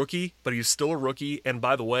older rookie, but he's still a rookie. And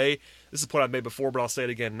by the way, this is a point I've made before, but I'll say it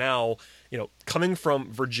again now. Coming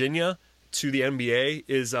from Virginia to the NBA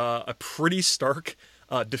is a pretty stark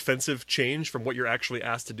defensive change from what you're actually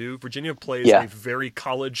asked to do. Virginia plays a very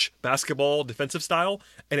college basketball defensive style,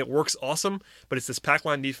 and it works awesome, but it's this pack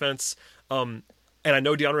line defense. And I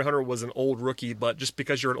know DeAndre Hunter was an old rookie, but just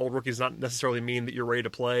because you're an old rookie does not necessarily mean that you're ready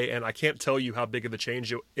to play. And I can't tell you how big of a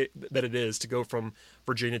change that it is to go from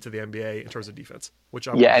Virginia to the NBA in terms of defense, which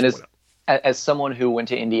I and as someone who went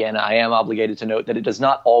to Indiana, I am obligated to note that it does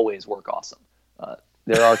not always work awesome.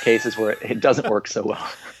 There are cases where it doesn't work so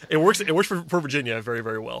well. It works for Virginia very,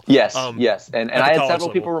 very well. Yes. And I had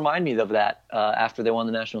several people remind me of that after they won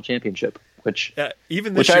the national championship. Which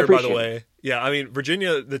even this year, by the way, I mean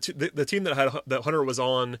Virginia, the team that Hunter was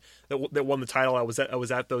on that won the title. I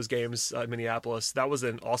was at those games in Minneapolis. That was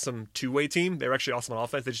an awesome two-way team. They were actually awesome on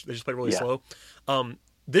offense. They just played really slow.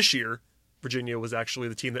 This year, Virginia was actually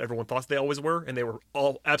the team that everyone thought they always were, and they were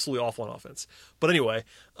all absolutely awful on offense. But anyway,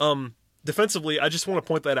 defensively, I just want to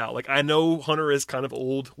point that out. Like I know Hunter is kind of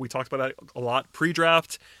old. We talked about that a lot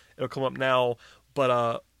pre-draft. It'll come up now,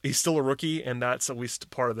 but he's still a rookie, and that's at least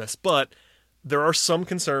part of this. But there are some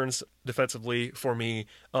concerns defensively for me.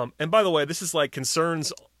 And by the way, this is like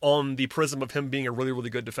concerns on the prism of him being a really,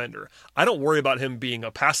 really good defender. I don't worry about him being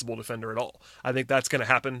a passable defender at all. I think that's going to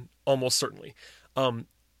happen almost certainly.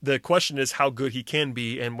 The question is how good he can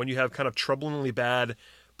be. And when you have kind of troublingly bad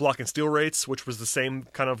block and steal rates, which was the same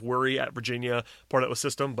kind of worry at Virginia, part of the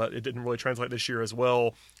system, but it didn't really translate this year as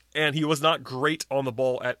well. And he was not great on the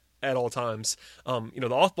ball at all times. The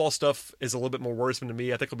off-ball stuff is a little bit more worrisome to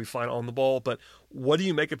me. I think he'll be fine on the ball, but what do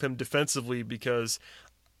you make of him defensively? Because,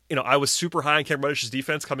 I was super high on Cam Reddish's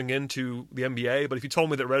defense coming into the NBA, but if you told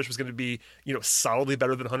me that Reddish was going to be, solidly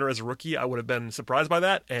better than Hunter as a rookie, I would have been surprised by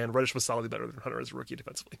that, and Reddish was solidly better than Hunter as a rookie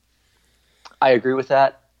defensively. I agree with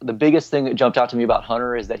that. The biggest thing that jumped out to me about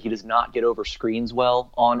Hunter is that he does not get over screens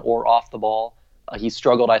well on or off the ball. He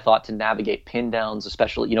struggled, I thought, to navigate pin downs,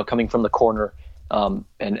 especially, coming from the corner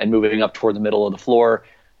and moving up toward the middle of the floor.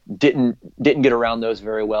 Didn't get around those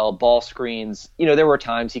very well. Ball screens, there were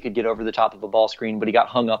times he could get over the top of a ball screen, but he got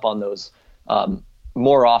hung up on those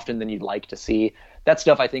more often than you'd like to see. that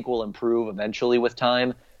stuff I think will improve eventually with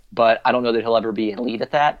time, but I don't know that he'll ever be elite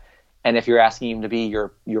at that. And if you're asking him to be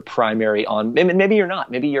your primary on, maybe you're not.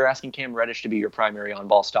 Maybe you're asking Cam Reddish to be your primary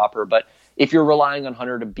on-ball stopper. But if you're relying on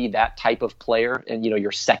Hunter to be that type of player and,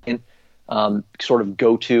 your second sort of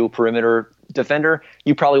go-to perimeter defender,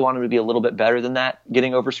 you probably want him to be a little bit better than that,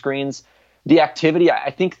 getting over screens. The activity, I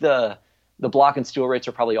think the block and steal rates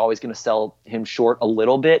are probably always going to sell him short a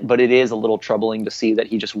little bit, but it is a little troubling to see that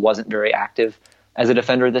he just wasn't very active as a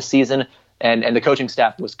defender this season. And the coaching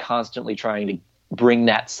staff was constantly trying to bring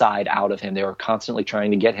that side out of him. They were constantly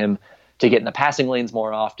trying to get him to get in the passing lanes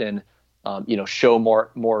more often, show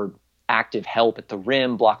more active help at the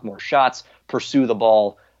rim, block more shots, pursue the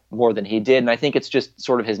ball more than he did. And I think it's just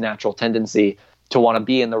sort of his natural tendency to want to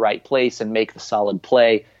be in the right place and make the solid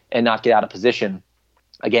play and not get out of position.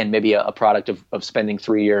 Again, maybe a product of spending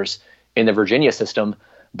 3 years in the Virginia system.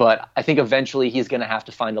 But I think eventually he's going to have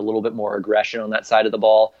to find a little bit more aggression on that side of the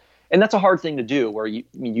ball. And that's a hard thing to do, where you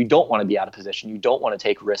don't want to be out of position. You don't want to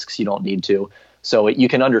take risks you don't need to. So you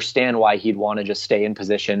can understand why he'd want to just stay in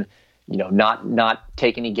position, not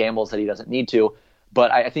take any gambles that he doesn't need to.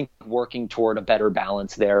 But I think working toward a better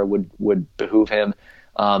balance there would behoove him.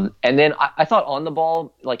 And then I thought on the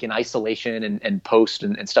ball, like in isolation and post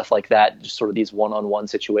and stuff like that, just sort of these one-on-one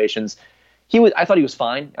situations, I thought he was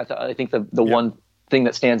fine. I think the one thing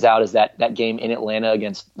that stands out is that game in Atlanta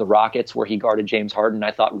against the Rockets where he guarded James Harden,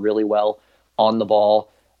 I thought really well on the ball,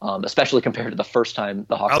 especially compared to the first time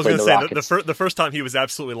the Hawks played the Rockets. The first time he was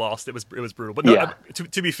absolutely lost. It was brutal. But no,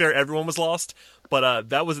 to be fair, everyone was lost. But I think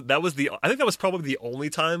that was probably the only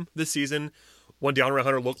time this season when DeAndre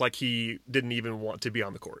Hunter looked like he didn't even want to be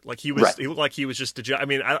on the court. Like he looked like he was just I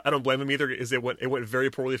mean, I don't blame him either. It went very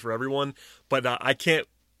poorly for everyone. But I can't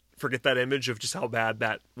forget that image of just how bad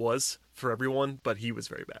that was for everyone. But he was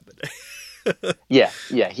very bad that day.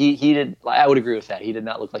 yeah. He did. I would agree with that. He did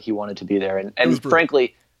not look like he wanted to be there. And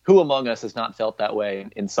frankly, who among us has not felt that way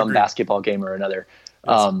in some basketball game or another?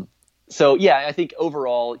 Yes. So yeah, I think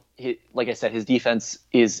overall, like I said, his defense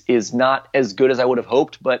is not as good as I would have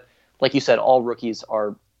hoped. But like you said, all rookies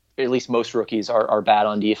are, at least most rookies are bad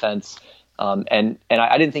on defense. And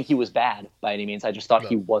I didn't think he was bad by any means. I just thought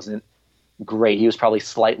he wasn't great. He was probably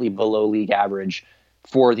slightly below league average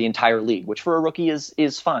for the entire league, which for a rookie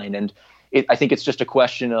is fine. And I think it's just a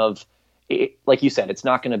question of, like you said, it's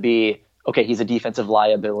not going to be, okay, he's a defensive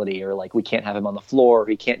liability, or like we can't have him on the floor, or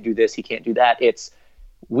he can't do this, he can't do that. It's,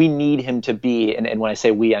 we need him to be, and when I say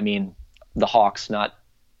we, I mean the Hawks, not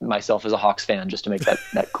myself as a Hawks fan, just to make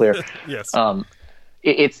that clear. Yes.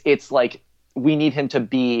 It's like we need him to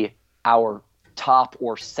be our top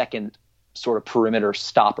or second sort of perimeter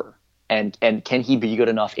stopper, and can he be good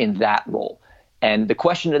enough in that role? And the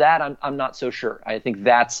question to that, I'm not so sure. I think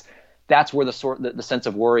that's where the sense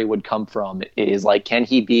of worry would come from, is like, can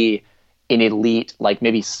he be an elite, like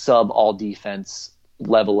maybe sub all defense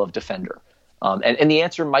level of defender? And the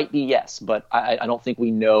answer might be yes, but I don't think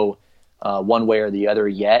we know one way or the other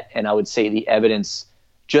yet. And I would say the evidence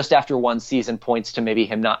just after one season points to maybe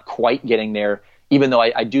him not quite getting there, even though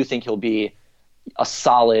I do think he'll be a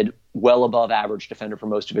solid, well above average defender for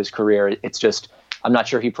most of his career. It's just, I'm not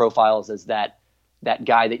sure he profiles as that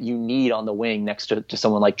guy that you need on the wing next to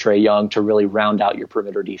someone like Trae Young to really round out your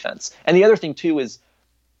perimeter defense. And the other thing too is,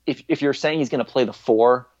 if you're saying he's going to play the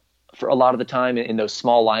 4 for a lot of the time in those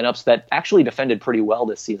small lineups that actually defended pretty well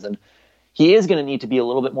this season, he is going to need to be a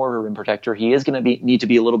little bit more of a rim protector. He is going to need to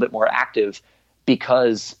be a little bit more active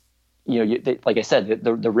because, like I said,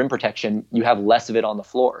 the rim protection, you have less of it on the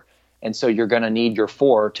floor. And so you're going to need your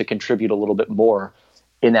 4 to contribute a little bit more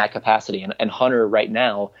in that capacity. And Hunter right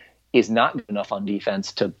now is not good enough on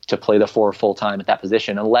defense to play the 4 full time at that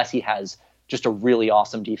position, unless he has just a really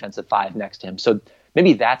awesome defensive 5 next to him. So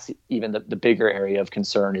maybe that's even the bigger area of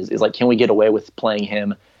concern is like, can we get away with playing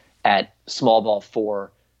him at small ball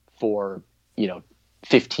 4 for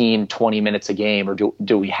 15, 20 minutes a game, or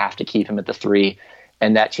do we have to keep him at the 3?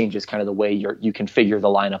 And that changes kind of the way you configure the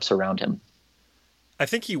lineups around him. I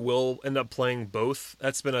think he will end up playing both.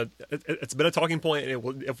 It's been a talking point, and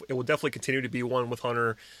it will definitely continue to be one with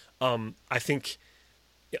Hunter. I think,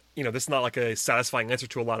 this is not like a satisfying answer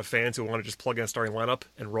to a lot of fans who want to just plug in a starting lineup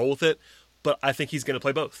and roll with it. But I think he's going to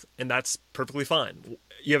play both, and that's perfectly fine.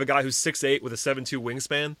 You have a guy who's 6'8" with a 7'2"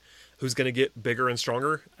 wingspan, who's going to get bigger and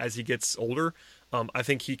stronger as he gets older. I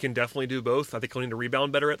think he can definitely do both. I think he'll need to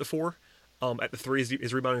rebound better at the 4. At the 3,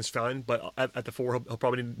 his rebounding is fine, but at the 4, he'll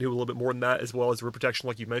probably need to do a little bit more than that, as well as rim protection,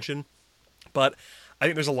 like you mentioned. But I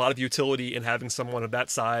think there's a lot of utility in having someone of that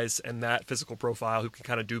size and that physical profile who can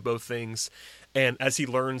kind of do both things. And as he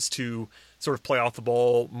learns to sort of play off the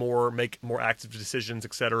ball more, make more active decisions,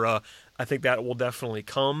 etc. I think that will definitely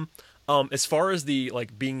come. As far as the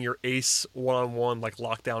like being your ace one-on-one like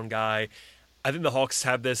lockdown guy, I think the Hawks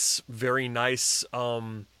have this very nice,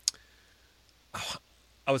 I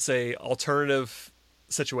would say, alternative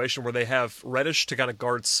situation where they have Reddish to kind of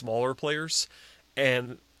guard smaller players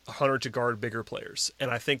and Hunter to guard bigger players.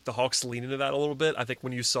 And I think the Hawks lean into that a little bit. I think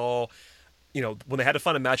when you saw, when they had to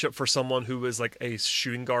find a matchup for someone who was like a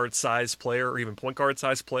shooting guard size player or even point guard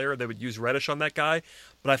size player, they would use Reddish on that guy.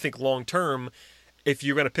 But I think long term, if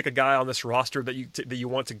you're going to pick a guy on this roster that you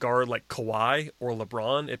want to guard like Kawhi or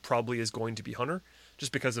LeBron, it probably is going to be Hunter,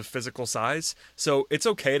 just because of physical size. So it's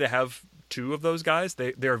okay to have two of those guys.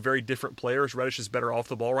 They are very different players. Reddish is better off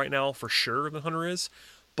the ball right now for sure than Hunter is,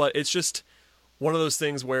 but it's just one of those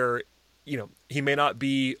things where he may not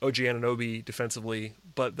be OG Anunoby defensively,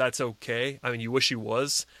 but that's okay. I mean, you wish he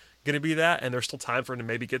was going to be that, and there's still time for him to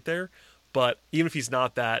maybe get there. But even if he's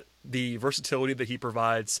not that, the versatility that he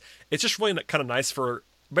provides, it's just really kind of nice for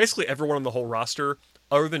basically everyone on the whole roster,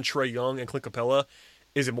 other than Trae Young and Clint Capella,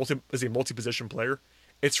 is a multi-position player.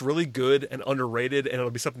 It's really good and underrated, and it'll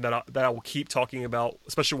be something that I will keep talking about,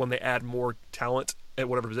 especially when they add more talent at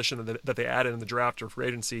whatever position that they add in the draft or free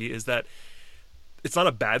agency, is that it's not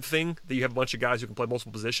a bad thing that you have a bunch of guys who can play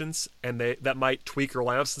multiple positions, and that might tweak your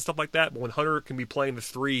lineups and stuff like that. But when Hunter can be playing the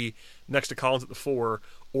 3 next to Collins at the 4,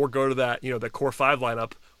 or go to that that core 5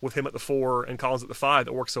 lineup with him at the 4 and Collins at the 5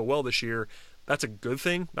 that worked so well this year, that's a good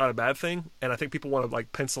thing, not a bad thing. And I think people want to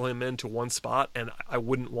like pencil him into one spot, and I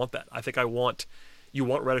wouldn't want that. I think you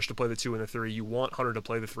want Reddish to play the 2 and the 3. You want Hunter to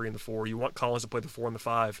play the 3 and the 4. You want Collins to play the 4 and the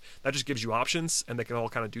 5. That just gives you options, and they can all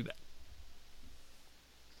kind of do that.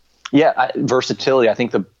 Yeah, versatility. I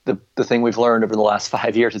think the thing we've learned over the last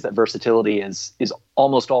 5 years is that versatility is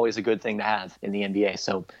almost always a good thing to have in the NBA.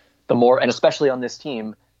 So the more, and especially on this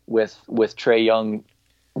team with Trae Young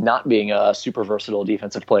not being a super versatile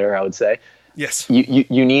defensive player, I would say. Yes.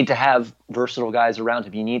 You need to have versatile guys around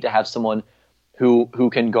him. You need to have someone who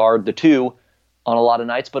can guard the 2 on a lot of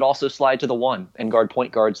nights, but also slide to the 1 and guard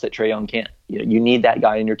point guards that Trae Young can't. You need that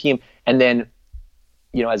guy in your team. And then,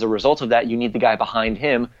 as a result of that, you need the guy behind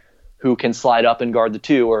him who can slide up and guard the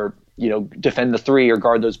 2 or, defend the 3 or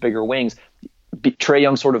guard those bigger wings. Trae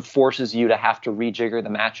Young sort of forces you to have to rejigger the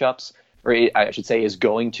matchups, or I should say is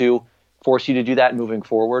going to force you to do that moving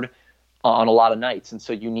forward on a lot of nights. And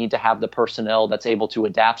so you need to have the personnel that's able to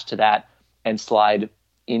adapt to that and slide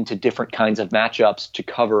into different kinds of matchups to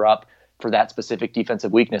cover up for that specific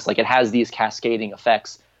defensive weakness. Like, it has these cascading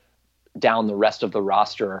effects down the rest of the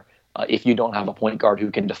roster if you don't have a point guard who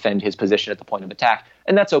can defend his position at the point of attack.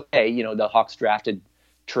 And that's okay. The Hawks drafted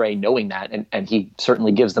Trae knowing that, and he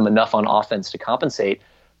certainly gives them enough on offense to compensate.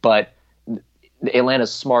 But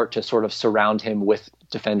Atlanta's smart to sort of surround him with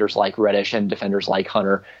defenders like Reddish and defenders like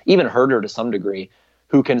Hunter, even Herter to some degree,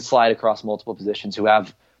 who can slide across multiple positions, who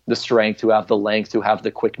have the strength, who have the length, who have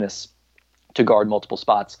the quickness to guard multiple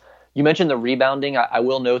spots. You mentioned the rebounding. I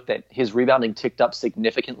will note that his rebounding ticked up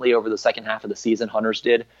significantly over the second half of the season. Hunter's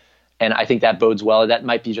did. And I think that bodes well. That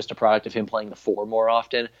might be just a product of him playing the 4 more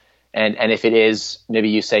often. And if it is, maybe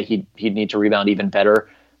you say he'd need to rebound even better,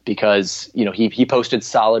 because he posted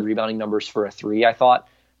solid rebounding numbers for a 3, I thought.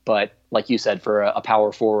 But like you said, for a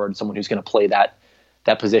power forward, someone who's going to play that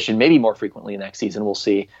position maybe more frequently next season, we'll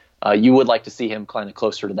see. You would like to see him kind of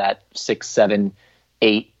closer to that 6, 7,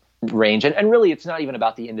 8 range. And really, it's not even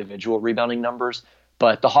about the individual rebounding numbers,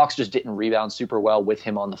 but the Hawks just didn't rebound super well with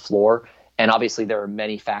him on the floor. And obviously there are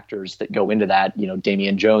many factors that go into that,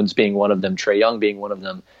 Damian Jones being one of them, Trae Young being one of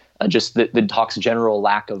them, just the Hawks' general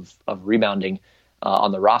lack of rebounding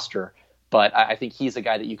on the roster. But I think he's a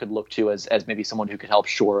guy that you could look to as maybe someone who could help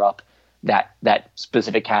shore up that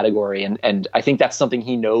specific category. And I think that's something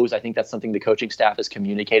he knows. I think that's something the coaching staff has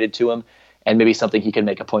communicated to him, and maybe something he can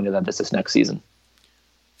make a point of emphasis next season.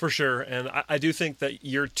 For sure. And I do think that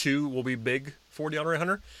year 2 will be big for DeAndre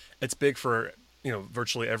Hunter. It's big for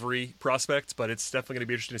virtually every prospect, but it's definitely going to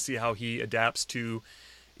be interesting to see how he adapts to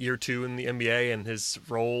year 2 in the NBA and his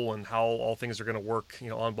role and how all things are going to work,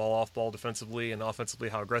 on ball, off ball, defensively and offensively,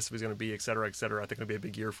 how aggressive he's going to be, et cetera, et cetera. I think it'll be a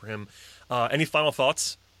big year for him. Any final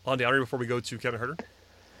thoughts on DeAndre before we go to Kevin Huerter?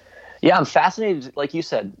 Yeah, I'm fascinated. Like you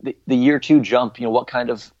said, the year 2 jump, what kind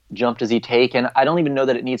of jump does he take? And I don't even know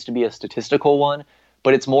that it needs to be a statistical one,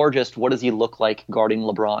 but it's more just, what does he look like guarding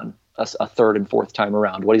LeBron a third and fourth time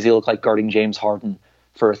around? What does he look like guarding James Harden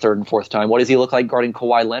for a third and fourth time? What does he look like guarding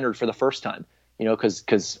Kawhi Leonard for the first time?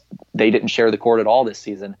 Because they didn't share the court at all this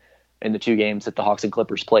season in the 2 games that the Hawks and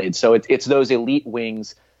Clippers played. So it's those elite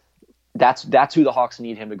wings. That's who the Hawks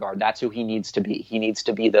need him to guard. That's who he needs to be. He needs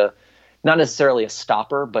to be the not necessarily a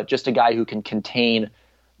stopper, but just a guy who can contain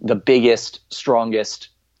the biggest, strongest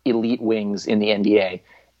elite wings in the NBA.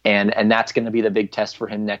 And that's going to be the big test for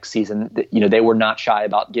him next season. They were not shy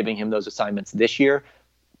about giving him those assignments this year,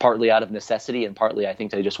 partly out of necessity and partly I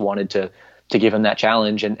think they just wanted to give him that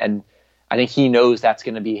challenge. And I think he knows that's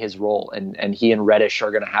going to be his role. And he and Reddish are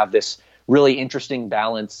going to have this really interesting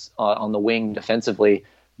balance on the wing defensively.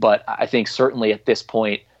 But I think certainly at this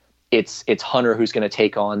point, it's Hunter who's going to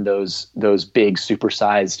take on those big,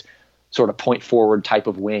 supersized sort of point forward type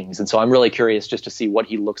of wings. And so I'm really curious just to see what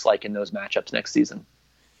he looks like in those matchups next season.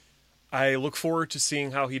 I look forward to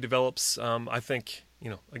seeing how he develops. I think,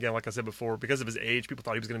 again, like I said before, because of his age, people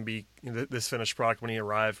thought he was going to be this finished product when he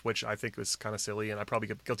arrived, which I think was kind of silly, and I probably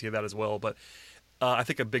get guilty of that as well. But I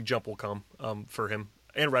think a big jump will come for him.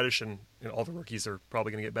 And Reddish and all the rookies are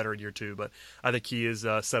probably going to get better in year 2. But I think he is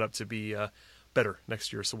set up to be better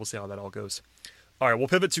next year, so we'll see how that all goes. All right, we'll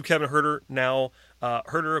pivot to Kevin Huerter now.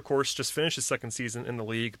 Huerter, of course, just finished his second season in the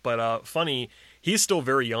league, but funny, he's still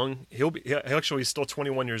very young. He's still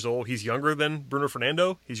 21 years old. He's younger than Bruno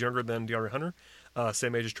Fernando. He's younger than DeAndre Hunter,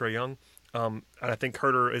 same age as Trae Young. And I think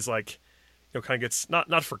Huerter is kind of gets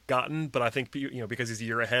not forgotten, but I think because he's a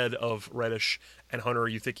year ahead of Reddish and Hunter,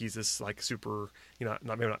 you think he's this super,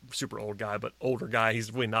 maybe not super old guy, but older guy.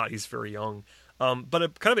 He's really not. He's very young. But a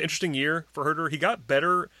kind of an interesting year for Huerter. He got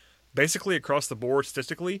better basically across the board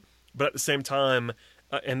statistically, but at the same time,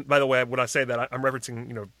 and by the way, when I say that, I'm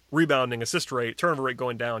referencing, rebounding, assist rate, turnover rate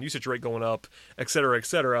going down, usage rate going up, et cetera, et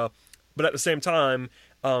cetera. But at the same time,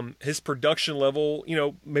 his production level,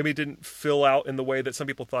 maybe didn't fill out in the way that some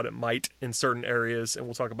people thought it might in certain areas, and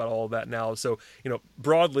we'll talk about all of that now. So,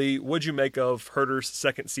 broadly, what'd you make of Huerter's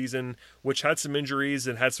second season, which had some injuries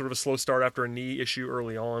and had sort of a slow start after a knee issue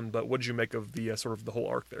early on, but what'd you make of the sort of the whole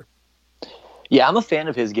arc there? Yeah, I'm a fan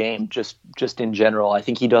of his game, just in general. I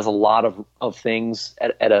think he does a lot of things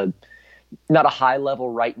at a not a high level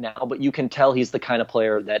right now, but you can tell he's the kind of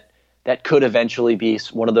player that could eventually be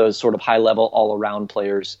one of those sort of high level all around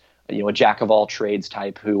players, a jack of all trades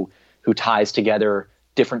type who ties together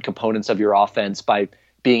different components of your offense by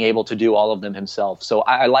being able to do all of them himself. So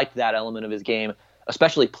I like that element of his game,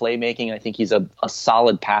 especially playmaking. I think he's a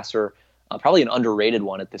solid passer, probably an underrated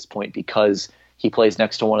one at this point because he plays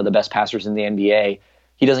next to one of the best passers in the NBA.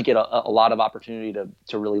 He doesn't get a lot of opportunity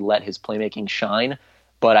to really let his playmaking shine.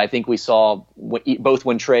 But I think we saw both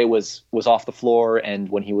when Trae was off the floor and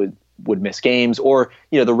when he would miss games, or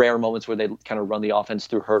the rare moments where they kind of run the offense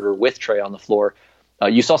through Huerter with Trae on the floor.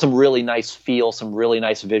 You saw some really nice feel, some really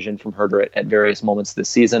nice vision from Huerter at various moments this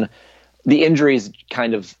season. The injuries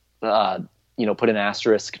kind of put an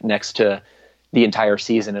asterisk next to the entire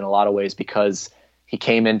season in a lot of ways because he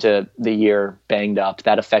came into the year banged up.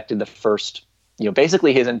 That affected the first,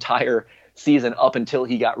 basically his entire season up until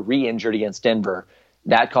he got re-injured against Denver.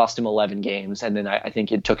 That cost him 11 games. And then I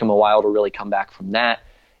think it took him a while to really come back from that.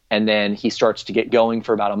 And then he starts to get going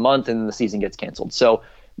for about a month and then the season gets canceled. So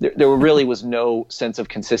there really was no sense of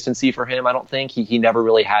consistency for him. I don't think he never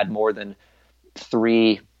really had more than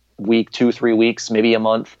 3 weeks, maybe a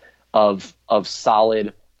month of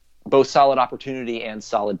solid, both solid opportunity and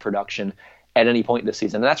solid production at any point this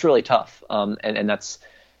season. And that's really tough. And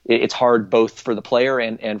it's hard both for the player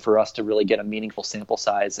and for us to really get a meaningful sample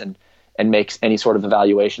size and make any sort of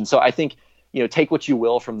evaluation. So I think, take what you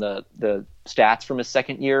will from the stats from his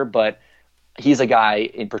second year, but he's a guy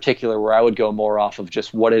in particular where I would go more off of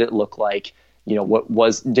just what did it look like?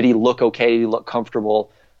 Did he look okay? Did he look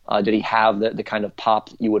comfortable? Did he have the kind of pop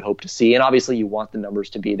you would hope to see? And obviously you want the numbers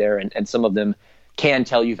to be there and some of them can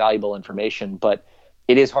tell you valuable information, but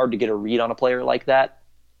it is hard to get a read on a player like that.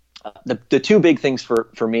 The two big things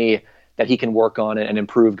for me that he can work on and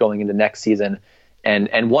improve going into next season,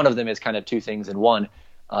 and one of them is kind of two things in one.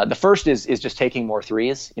 The first is just taking more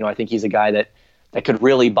threes. I think he's a guy that could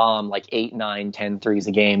really bomb like 8, 9, 10 threes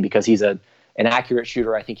a game because he's an accurate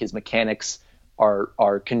shooter. I think his mechanics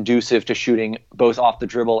are conducive to shooting both off the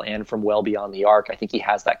dribble and from well beyond the arc. I think he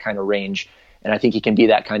has that kind of range, and I think he can be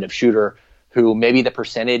that kind of shooter who maybe the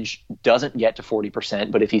percentage doesn't get to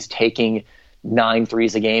 40%, but if he's taking 9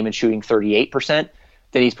 threes a game and shooting 38%,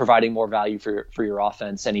 then he's providing more value for your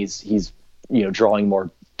offense, and he's drawing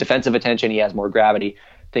more defensive attention. He has more gravity,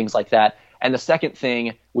 things like that. And the second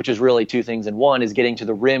thing, which is really two things in one, is getting to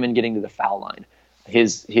the rim and getting to the foul line.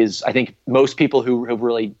 I think most people who have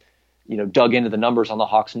really dug into the numbers on the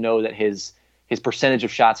Hawks know that his percentage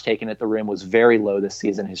of shots taken at the rim was very low this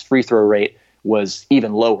season. His free throw rate was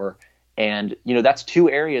even lower. And, that's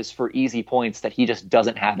two areas for easy points that he just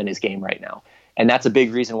doesn't have in his game right now. And that's a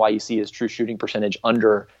big reason why you see his true shooting percentage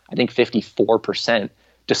under, I think, 54%.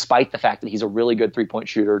 despite the fact that he's a really good 3-point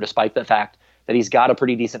shooter, despite the fact that he's got a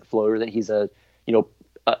pretty decent floater, that he's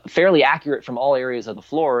fairly accurate from all areas of the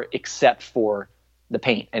floor except for the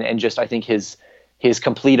paint. And just, I think his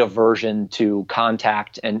complete aversion to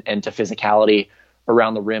contact and to physicality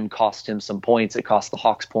around the rim cost him some points. It cost the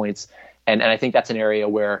Hawks points. And I think that's an area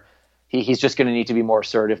where he's just going to need to be more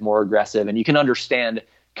assertive, more aggressive. And you can understand,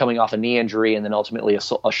 coming off a knee injury and then ultimately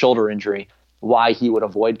a shoulder injury, why he would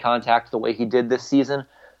avoid contact the way he did this season.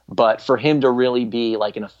 But for him to really be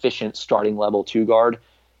like an efficient starting level 2 guard,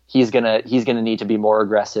 he's gonna need to be more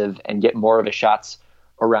aggressive and get more of his shots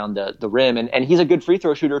around the rim. And he's a good free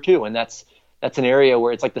throw shooter too. And that's an area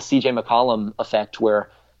where it's like the CJ McCollum effect,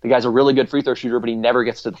 where the guy's a really good free throw shooter, but he never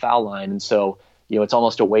gets to the foul line. And so, it's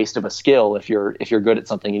almost a waste of a skill if you're good at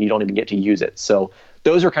something and you don't even get to use it. So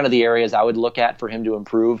those are kind of the areas I would look at for him to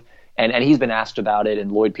improve. And he's been asked about it,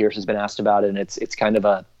 and Lloyd Pierce has been asked about it. And it's kind of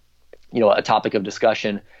a topic of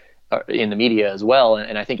discussion in the media as well.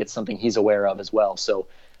 And I think it's something he's aware of as well. So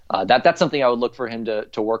that's something I would look for him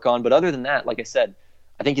to work on. But other than that, like I said,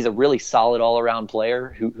 I think he's a really solid all-around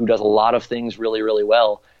player who does a lot of things really, really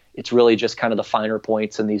well. It's really just kind of the finer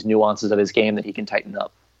points and these nuances of his game that he can tighten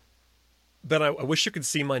up. Ben, I wish you could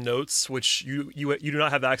see my notes, which you do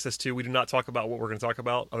not have access to. We do not talk about what we're going to talk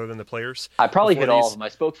about other than the players. I probably hit all of them. I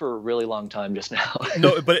spoke for a really long time just now.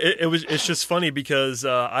 No, but it's just funny because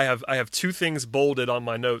I have 2 things bolded on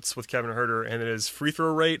my notes with Kevin Huerter, and it is free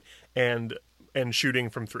throw rate and shooting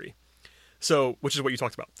from 3. So, which is what you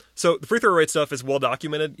talked about. So the free throw rate stuff is well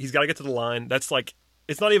documented. He's got to get to the line. That's like,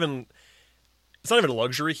 it's not even a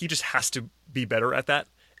luxury. He just has to be better at that.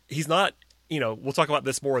 He's not, we'll talk about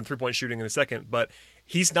this more in 3-point shooting in a second, but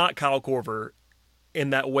he's not Kyle Korver in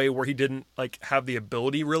that way where he didn't have the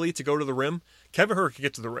ability really to go to the rim. Kevin Huerter can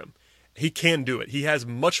get to the rim. He can do it. He has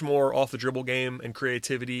much more off the dribble game and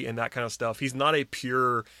creativity and that kind of stuff. He's not a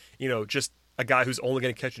pure, just a guy who's only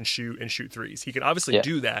going to catch and shoot threes. He can obviously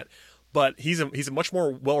do that, but he's a much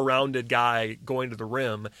more well-rounded guy going to the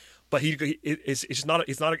rim. But it's not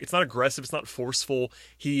aggressive. It's not forceful.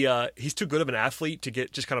 He's too good of an athlete to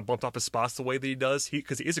get just kind of bumped off his spots the way that he does.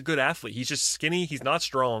 Because he is a good athlete. He's just skinny. He's not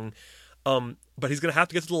strong. But he's going to have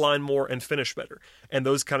to get to the line more and finish better. And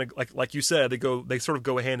those kind of like you said, they sort of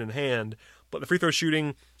go hand in hand. But the free throw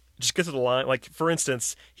shooting, just get to the line. Like for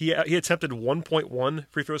instance, he attempted 1.1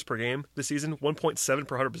 free throws per game this season, 1.7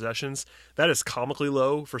 per 100 possessions. That is comically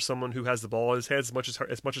low for someone who has the ball in his hands as much as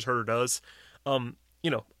Huerter does.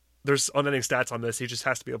 There's unending stats on this. He just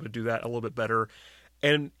has to be able to do that a little bit better.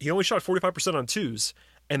 And he only shot 45% on 2s,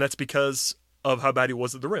 and that's because of how bad he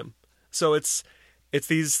was at the rim. So it's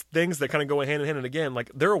these things that kind of go hand in hand. And again,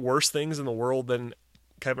 there are worse things in the world than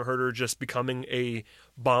Kevin Huerter just becoming a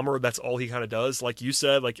bomber. That's all he kind of does. Like you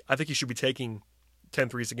said, I think he should be taking 10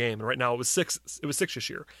 threes a game. And right now it was 6 this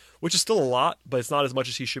year, which is still a lot, but it's not as much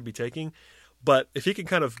as he should be taking. But if he can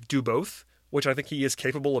kind of do both, which I think he is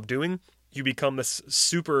capable of doing, you become this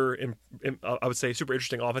super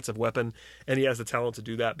interesting offensive weapon, and he has the talent to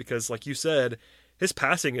do that because, like you said, his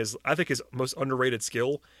passing is, I think, his most underrated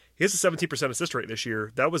skill. He has a 17% assist rate this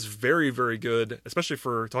year. That was very, very good, especially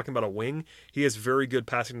for talking about a wing. He has very good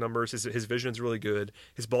passing numbers. His vision is really good.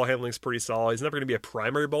 His ball handling is pretty solid. He's never going to be a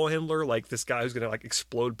primary ball handler like this guy who's going to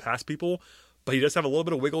explode past people, but he does have a little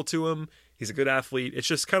bit of wiggle to him. He's a good athlete. It's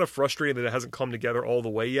just kind of frustrating that it hasn't come together all the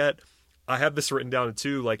way yet. I have this written down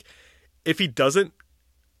too, if he doesn't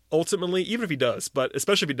ultimately, even if he does, but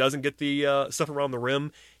especially if he doesn't get the stuff around the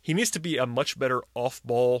rim, he needs to be a much better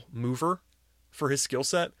off-ball mover for his skill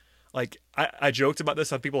set. I joked about this.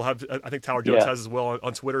 Some people have, I think Tyler Jones has as well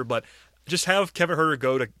on Twitter, but just have Kevin Huerter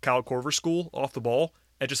go to Kyle Korver school off the ball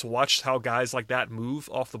and just watch how guys like that move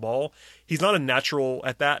off the ball. He's not a natural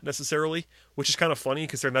at that necessarily, which is kind of funny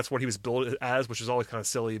considering that's what he was built as, which is always kind of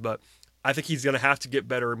silly, but I think he's going to have to get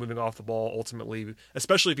better at moving off the ball ultimately,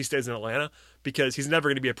 especially if he stays in Atlanta, because he's never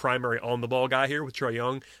going to be a primary on-the-ball guy here with Trae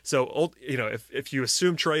Young. So, if you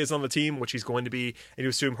assume Trae is on the team, which he's going to be, and you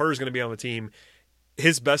assume Huerter's going to be on the team,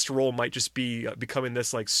 his best role might just be becoming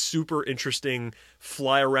this super interesting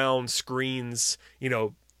fly-around screens,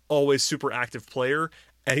 always super active player,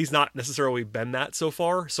 and he's not necessarily been that so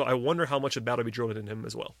far. So I wonder how much of that will be driven in him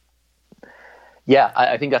as well. Yeah,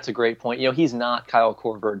 I think that's a great point. He's not Kyle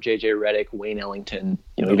Korver, JJ Redick, Wayne Ellington,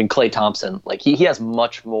 even Klay Thompson. He has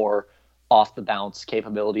much more off the bounce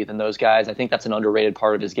capability than those guys. I think that's an underrated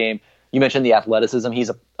part of his game. You mentioned the athleticism. He's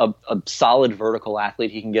a solid vertical athlete.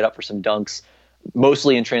 He can get up for some dunks,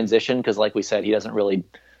 mostly in transition, because like we said, he doesn't really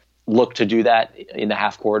look to do that in the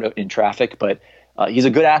half court in traffic. But he's a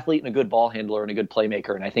good athlete and a good ball handler and a good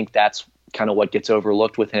playmaker. And I think that's kind of what gets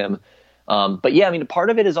overlooked with him. But yeah, I mean, part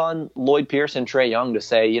of it is on Lloyd Pierce and Trae Young to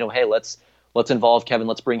say, hey, let's involve Kevin.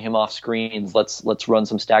 Let's bring him off screens. Let's run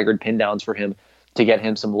some staggered pin downs for him to get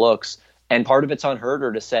him some looks. And part of it's on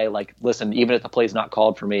Huerter to say, like, listen, even if the play's not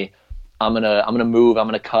called for me, I'm gonna move, I'm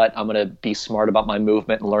gonna cut, I'm gonna be smart about my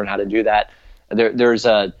movement and learn how to do that.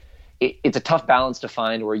 It's a tough balance to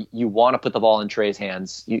find where you want to put the ball in Trae's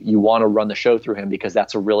hands. You want to run the show through him because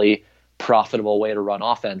that's a really profitable way to run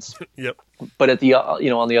offense. Yep. But on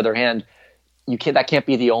the other hand, that can't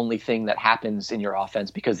be the only thing that happens in your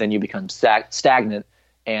offense, because then you become stagnant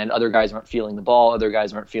and other guys aren't feeling the ball, other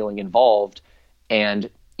guys aren't feeling involved, and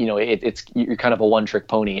you're kind of a one-trick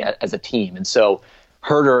pony as a team. And so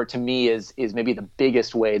Huerter, to me, is maybe the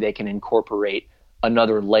biggest way they can incorporate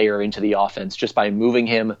another layer into the offense, just by moving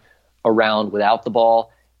him around without the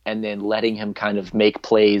ball and then letting him kind of make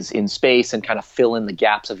plays in space and kind of fill in the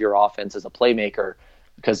gaps of your offense as a playmaker.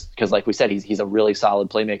 Because like we said, he's a really solid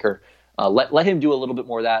playmaker. Let him do a little bit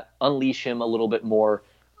more of that. Unleash him a little bit more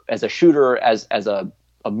as a shooter, as a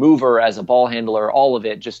mover, as a ball handler. All of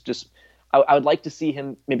it. I would like to see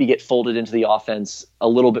him maybe get folded into the offense a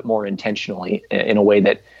little bit more intentionally, in a way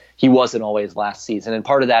that he wasn't always last season. And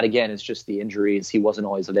part of that, again, is just the injuries. He wasn't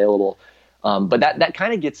always available. But that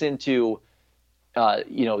kind of gets into,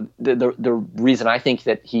 the reason I think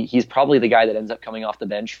that he's probably the guy that ends up coming off the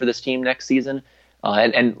bench for this team next season.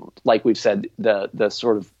 And like we've said, the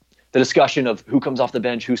sort of the discussion of who comes off the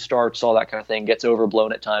bench, who starts, all that kind of thing gets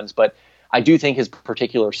overblown at times. But I do think his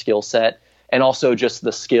particular skill set, and also just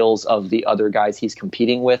the skills of the other guys he's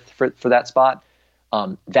competing with for that spot,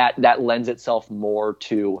 that lends itself more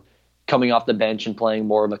to coming off the bench and playing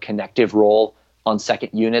more of a connective role on second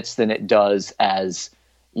units than it does as,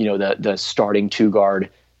 the starting two guard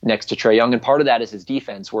next to Trae Young. And part of that is his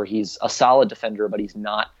defense, where he's a solid defender, but he's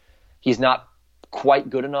not quite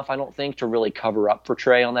good enough, I don't think, to really cover up for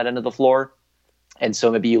Trae on that end of the floor. And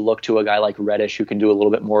so maybe you look to a guy like Reddish who can do a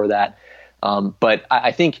little bit more of that. But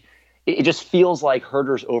I think it just feels like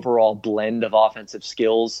Huerter's overall blend of offensive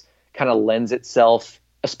skills kind of lends itself,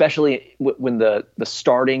 especially when the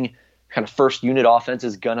starting kind of first unit offense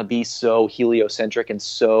is going to be so heliocentric and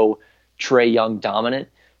so Trae Young dominant,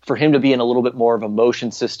 for him to be in a little bit more of a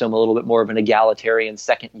motion system, a little bit more of an egalitarian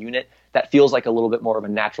second unit, that feels like a little bit more of a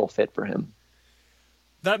natural fit for him.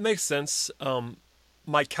 That makes sense.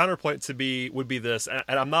 My counterpoint would be this,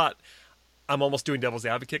 and I'm almost doing devil's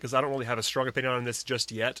advocate because I don't really have a strong opinion on this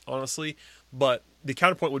just yet, honestly. But the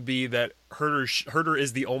counterpoint would be that Huerter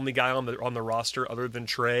is the only guy on the roster other than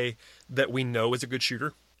Trae that we know is a good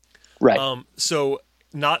shooter. Right. So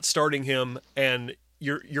not starting him, and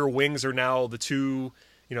your wings are now the two,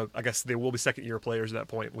 I guess they will be second year players at that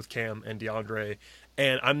point with Cam and DeAndre.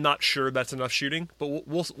 And I'm not sure that's enough shooting, but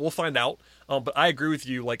we'll find out. But I agree with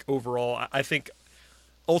you. Like, overall, I think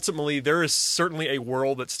ultimately there is certainly a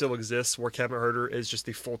world that still exists where Kevin Huerter is just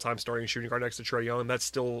the full-time starting shooting guard next to Trae Young. That's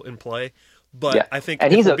still in play. But yeah. I think,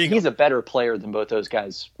 and he's a better player than both those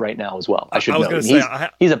guys right now as well. I was going to say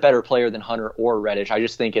he's a better player than Hunter or Reddish. I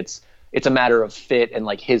just think it's a matter of fit and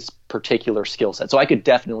like his particular skill set. So I could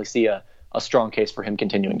definitely see a strong case for him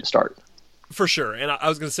continuing to start. For sure. And I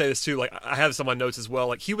was going to say this too, like I have some on my notes as well.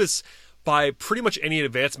 Like, he was, by pretty much any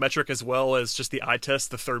advanced metric as well as just the eye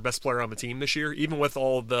test, the third best player on the team this year. Even with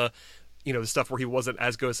all the, the stuff where he wasn't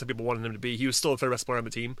as good as some people wanted him to be, he was still the third best player on the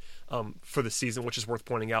team for the season, which is worth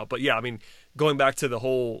pointing out. But yeah, I mean, going back to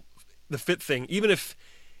the fit thing, even if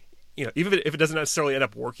it doesn't necessarily end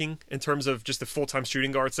up working in terms of just the full-time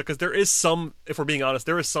shooting guards, because there is some, if we're being honest,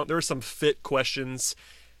 there are some fit questions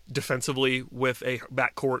defensively with a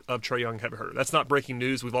backcourt of Trae Young and Kevin Huerter. That's not breaking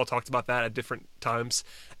news. We've all talked about that at different times.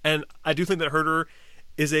 And I do think that Huerter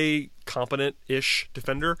is a competent-ish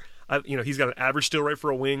defender. He's got an average steal rate for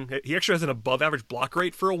a wing. He actually has an above-average block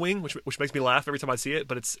rate for a wing, which makes me laugh every time I see it,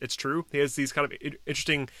 but it's true. He has these kind of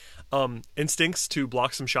interesting instincts to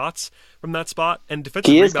block some shots from that spot. And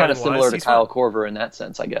defensive he is kind of similar to Kyle Korver in that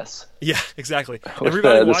sense, I guess. Yeah, exactly. With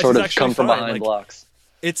the sort of come from behind blocks.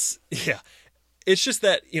 It's just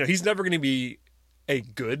that, he's never going to be a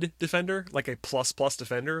good defender, like a plus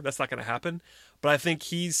defender. That's not going to happen. But I think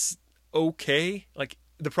he's okay. Like,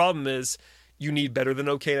 the problem is you need better than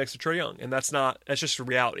okay next to Trae Young. And that's just a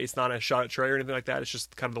reality. It's not a shot at Trae or anything like that. It's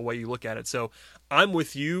just kind of the way you look at it. So I'm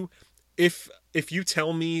with you. If you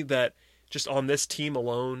tell me that just on this team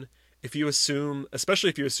alone, especially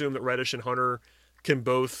if you assume that Reddish and Hunter can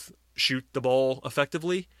both shoot the ball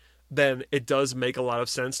effectively, then it does make a lot of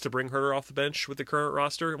sense to bring Huerter off the bench with the current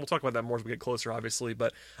roster. And we'll talk about that more as we get closer, obviously.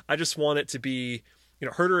 But I just want it to be,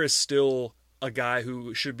 Huerter is still a guy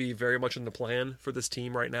who should be very much in the plan for this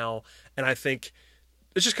team right now. And I think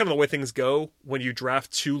it's just kind of the way things go when you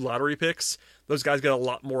draft 2 lottery picks. Those guys get a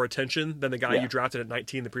lot more attention than the guy you drafted at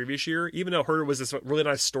 19 the previous year. Even though Herter was this really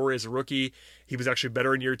nice story as a rookie, he was actually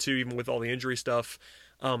better in year 2, even with all the injury stuff.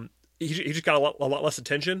 He just got a lot less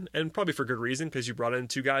attention, and probably for good reason, because you brought in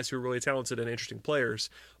 2 guys who are really talented and interesting players.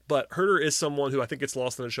 But Herter is someone who I think gets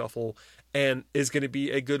lost in the shuffle and is going to be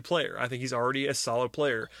a good player. I think he's already a solid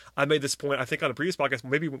player. I made this point, I think, on a previous podcast,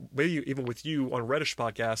 maybe even with you on Reddish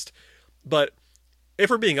podcast. But if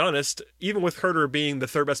we're being honest, even with Herter being the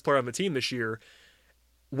 3rd best player on the team this year,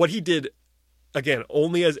 what he did, again,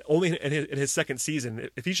 only in his 2nd season,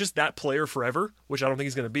 if he's just that player forever, which I don't think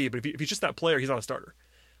he's going to be, but if he's just that player, he's not a starter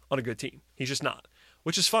on a good team. He's just not,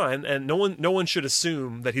 which is fine, and no one should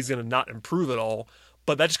assume that he's going to not improve at all.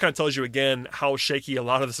 But that just kind of tells you again how shaky a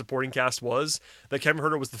lot of the supporting cast was. That Kevin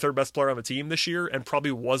Herter was the 3rd best player on the team this year and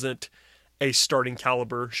probably wasn't a starting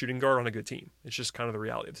caliber shooting guard on a good team. It's just kind of the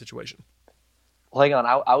reality of the situation. Well, hang on.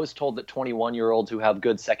 I was told that 21-year-olds who have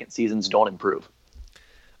good 2nd seasons don't improve.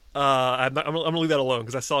 I'm going to leave that alone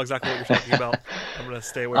because I saw exactly what you're talking about. I'm going to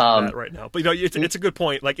stay away from that right now. But it's a good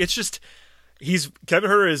point. Like, it's just Kevin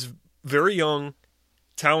Herter is very young,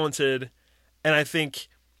 talented, and I think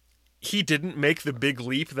he didn't make the big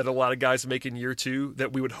leap that a lot of guys make in year 2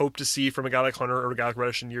 that we would hope to see from a guy like Hunter or a guy like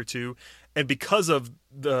Reddish in year 2. And because of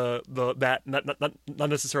that not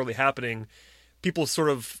necessarily happening, people sort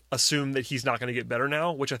of assume that he's not going to get better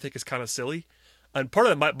now, which I think is kind of silly. And part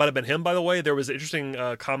of that might have been him, by the way. There was an interesting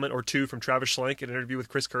comment or 2 from Travis Schlenk in an interview with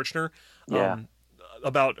Chris Kirchner.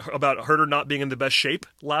 About Herter not being in the best shape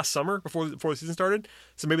last summer before the season started.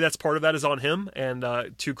 So maybe that's part of that is on him. And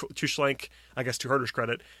to Schlenk, I guess to Herter's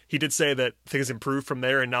credit, he did say that things improved from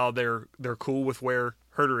there, and now they're cool with where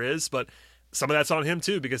Herter is. But some of that's on him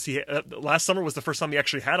too, because last summer was the first time he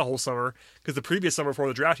actually had a whole summer, because the previous summer before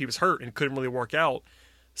the draft he was hurt and couldn't really work out.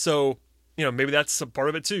 So maybe that's a part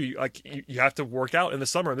of it too. You have to work out in the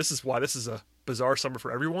summer, and this is why this is a bizarre summer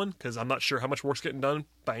for everyone, because I'm not sure how much work's getting done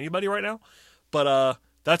by anybody right now. But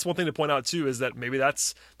that's one thing to point out too, is that maybe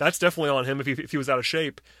that's definitely on him if he was out of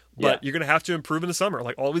shape. But you're going to have to improve in the summer.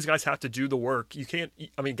 Like, all these guys have to do the work. You can't.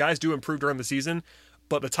 I mean, guys do improve during the season,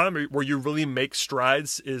 but the time where you really make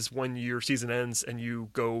strides is when your season ends and you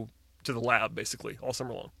go to the lab basically all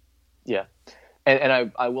summer long. Yeah,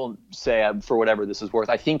 and I will say, for whatever this is worth,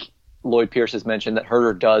 I think Lloyd Pierce has mentioned that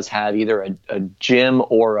Herter does have either a gym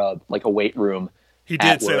or a weight room. He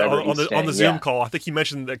did say that on the Zoom call. I think he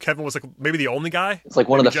mentioned that Kevin was like maybe the only guy. It's like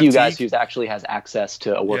one of the few guys who actually has access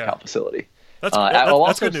to a workout facility. I'll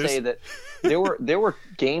also say that there were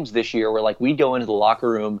games this year where, like, we'd go into the locker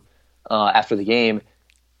room after the game,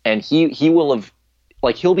 and he will have,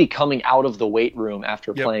 like, he'll be coming out of the weight room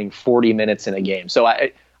after playing 40 minutes in a game. So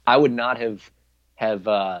I would not have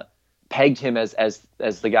pegged him as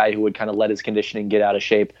the guy who would kind of let his conditioning get out of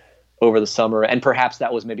shape over the summer, and perhaps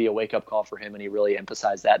that was maybe a wake-up call for him, and he really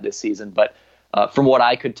emphasized that this season. But from what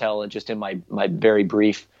I could tell, and just in my very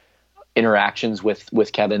brief interactions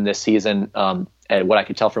with Kevin this season, and what I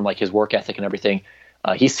could tell from, like, his work ethic and everything,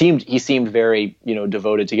 he seemed very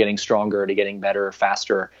devoted to getting stronger, to getting better,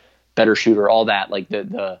 faster, better shooter, all that. Like,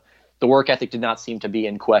 the work ethic did not seem to be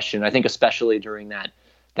in question. I think especially during that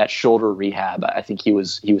shoulder rehab, I think he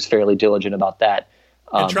was fairly diligent about that.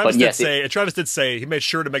 And Travis did say he made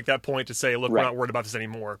sure to make that point to say, look, we're not worried about this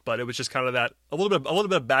anymore. But it was just kind of that a little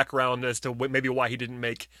bit of background as to maybe why he didn't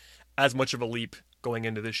make as much of a leap going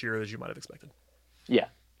into this year as you might have expected. Yeah.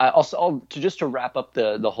 To wrap up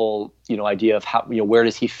the whole idea of how where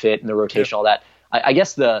does he fit in the rotation, all that. I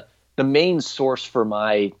guess the main source for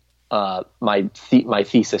my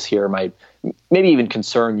thesis here, my maybe even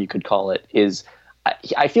concern you could call it, is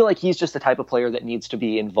I feel like he's just the type of player that needs to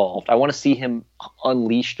be involved. I want to see him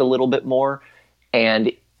unleashed a little bit more,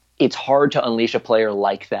 and it's hard to unleash a player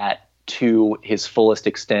like that to his fullest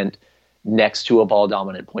extent next to a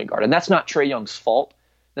ball-dominant point guard. And that's not Trae Young's fault.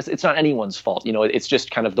 It's not anyone's fault. It's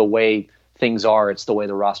just kind of the way things are. It's the way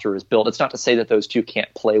the roster is built. It's not to say that those two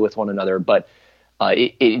can't play with one another, but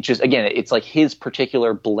it just, again, it's like his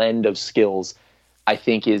particular blend of skills, I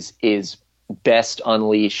think, is best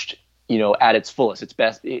unleashed at its fullest. It's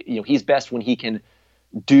best, he's best when he can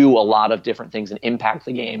do a lot of different things and impact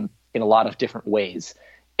the game in a lot of different ways.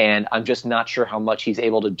 And I'm just not sure how much he's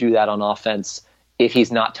able to do that on offense if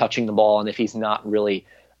he's not touching the ball and if he's not really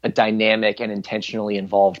a dynamic and intentionally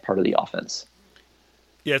involved part of the offense.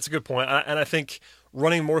 Yeah, it's a good point. And I think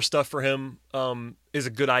running more stuff for him is a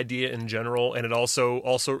good idea in general. And it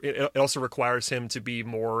also requires him to be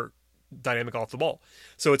more dynamic off the ball.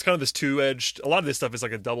 So it's kind of this two-edged, a lot of this stuff is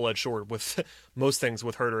like a double-edged sword with most things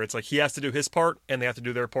with Herter. It's like he has to do his part and they have to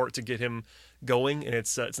do their part to get him going. And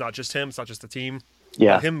it's not just him, it's not just the team.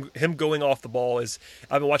 Yeah. Him going off the ball is.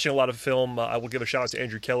 I've been watching a lot of film. I will give a shout out to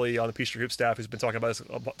Andrew Kelly on the Peachtree Hoop staff, who's been talking about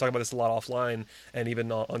this a lot offline and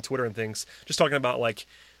even on Twitter and things. Just talking about like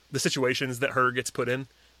the situations that Herder gets put in,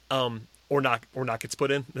 or not gets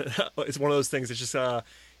put in. It's one of those things. It's just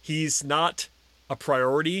he's not a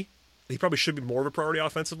priority. He probably should be more of a priority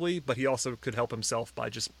offensively, but he also could help himself by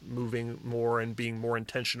just moving more and being more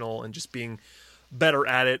intentional and just being better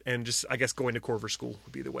at it, and just, I guess, going to Corver school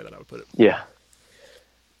would be the way that I would put it. Yeah.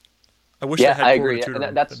 I wish they had I Corver agree. tutoring.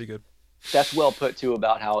 And That'd be good. That's well put too,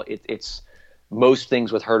 about how it's most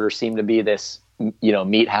things with Herder seem to be this,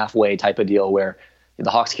 meet halfway type of deal where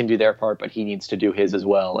the Hawks can do their part, but he needs to do his as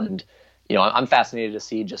well. And, I'm fascinated to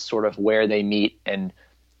see just sort of where they meet and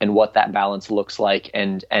what that balance looks like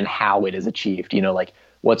and how it is achieved. Like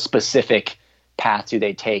what specific path do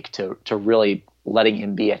they take to really letting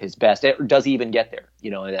him be at his best? Does he even get there?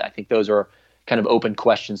 I think those are kind of open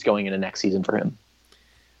questions going into next season for him.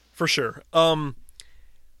 For sure.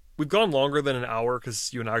 We've gone longer than an hour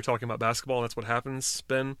because you and I are talking about basketball, and that's what happens,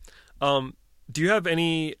 Ben. Do you have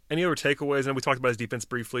any other takeaways? And we talked about his defense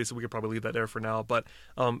briefly, so we could probably leave that there for now. But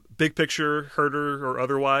big picture, Herder or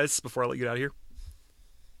otherwise, before I let you get out of here?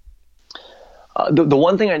 The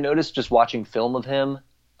one thing I noticed just watching film of him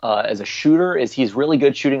as a shooter is he's really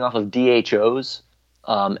good shooting off of DHOs,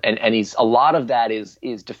 and he's a lot of that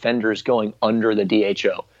is defenders going under the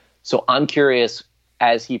DHO. So I'm curious,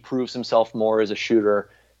 as he proves himself more as a shooter,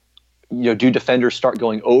 do defenders start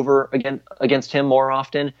going over against him more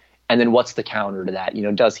often? And then what's the counter to that?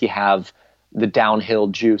 Does he have the downhill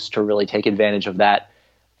juice to really take advantage of that?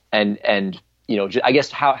 And I guess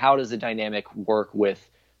how does the dynamic work with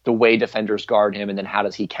the way defenders guard him, and then how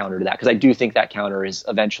does he counter to that? Because I do think that counter is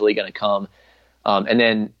eventually going to come. And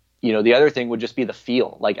then, the other thing would just be the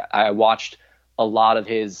feel. Like I watched a lot of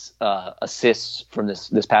his assists from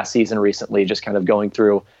this past season recently, just kind of going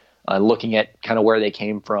through, looking at kind of where they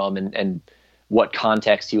came from and what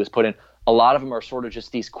context he was put in. A lot of them are sort of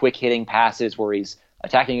just these quick hitting passes where he's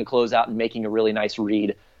attacking a closeout and making a really nice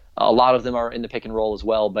read. A lot of them are in the pick and roll as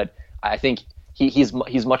well, but I think he's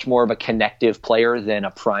much more of a connective player than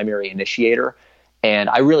a primary initiator. And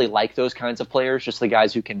I really like those kinds of players, just the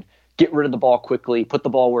guys who can get rid of the ball quickly, put the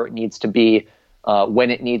ball where it needs to be,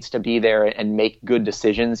 when it needs to be there, and make good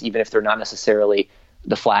decisions, even if they're not necessarily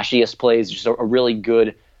the flashiest plays, just a really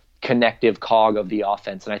good connective cog of the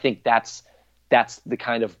offense. And I think that's the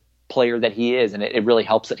kind of player that he is. And it really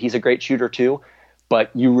helps that he's a great shooter too. But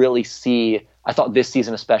you really see, I thought this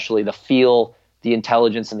season especially, the feel, the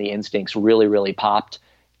intelligence, and the instincts really, really popped.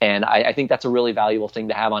 And I think that's a really valuable thing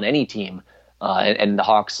to have on any team. And the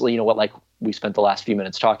Hawks, like we spent the last few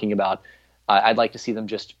minutes talking about, I'd like to see them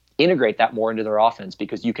just integrate that more into their offense,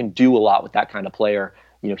 because you can do a lot with that kind of player.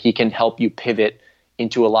 He can help you pivot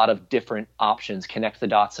into a lot of different options, connect the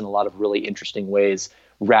dots in a lot of really interesting ways,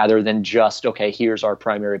 rather than just, okay, here's our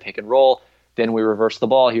primary pick and roll, then we reverse the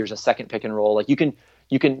ball, here's a second pick and roll. Like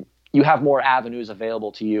you have more avenues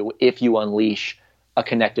available to you if you unleash a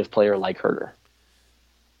connective player like Herder.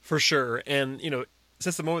 For sure. And,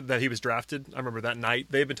 since the moment that he was drafted, I remember that night,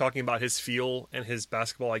 they've been talking about his feel and his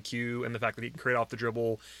basketball IQ and the fact that he can create off the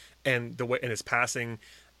dribble and the way and his passing.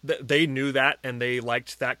 They knew that, and they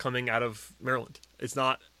liked that coming out of Maryland. It's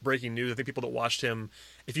not breaking news. I think people that watched him,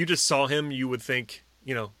 if you just saw him, you would think,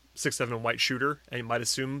 6'7" white shooter, and you might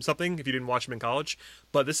assume something if you didn't watch him in college.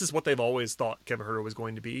 But this is what they've always thought Kevin Herder was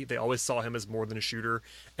going to be. They always saw him as more than a shooter,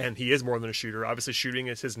 and he is more than a shooter. Obviously, shooting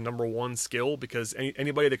is his number one skill, because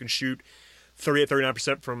anybody that can shoot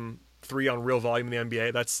 38-39% from three on real volume in the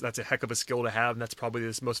NBA, that's a heck of a skill to have, and that's probably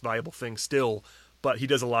his most valuable thing still. But he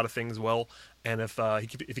does a lot of things well, and if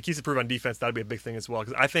he keeps improving on defense, that'd be a big thing as well.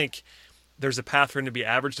 Because I think there's a path for him to be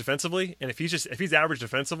average defensively, and if he's average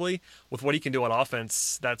defensively with what he can do on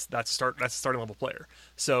offense, that's a starting level player.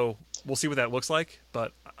 So we'll see what that looks like.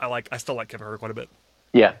 But I still like Kevin Herder quite a bit.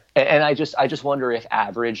 Yeah, and I just wonder if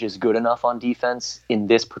average is good enough on defense in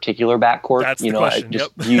this particular backcourt. That's the question. Yep.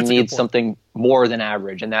 You need something more than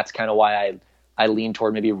average, and that's kind of why I lean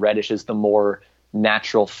toward maybe Reddish is the more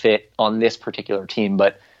natural fit on this particular team.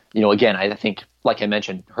 But again, I think, like I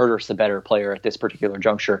mentioned, Herder's the better player at this particular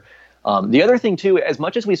juncture. The other thing too, as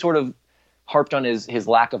much as we sort of harped on his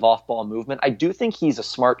lack of off-ball movement, I do think he's a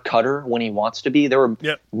smart cutter when he wants to be. There were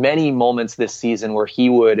many moments this season where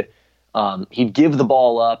he'd give the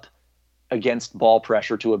ball up against ball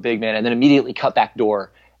pressure to a big man and then immediately cut back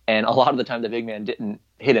door. And a lot of the time the big man didn't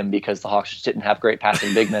hit him because the Hawks just didn't have great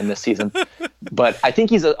passing big men this season. But I think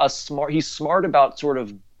he's he's smart about sort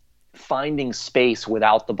of finding space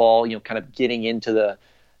without the ball, kind of getting into the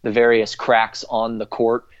various cracks on the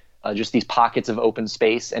court, just these pockets of open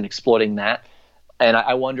space and exploiting that. And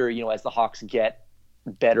I wonder, as the Hawks get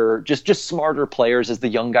better, just smarter players, as the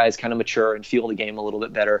young guys kind of mature and feel the game a little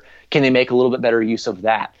bit better, can they make a little bit better use of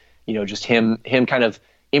that? Just him kind of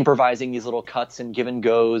improvising these little cuts and give and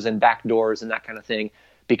goes and back doors and that kind of thing,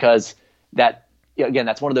 because that, again,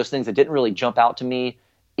 that's one of those things that didn't really jump out to me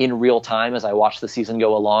in real time as I watched the season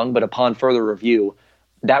go along. But upon further review,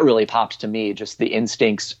 that really popped to me, just the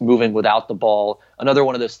instincts moving without the ball. Another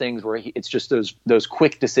one of those things where it's just those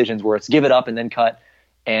quick decisions where it's give it up and then cut.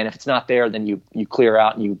 And if it's not there, then you clear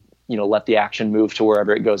out and you let the action move to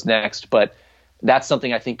wherever it goes next. But that's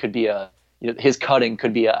something I think could be his cutting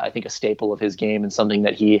could be I think a staple of his game, and something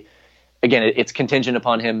that it's contingent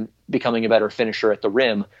upon him becoming a better finisher at the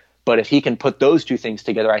rim. But if he can put those two things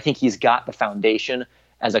together, I think he's got the foundation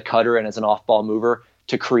as a cutter and as an off-ball mover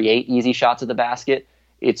to create easy shots at the basket.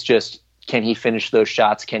 It's just, can he finish those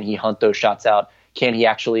shots? Can he hunt those shots out? Can he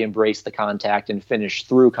actually embrace the contact and finish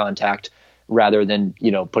through contact rather than,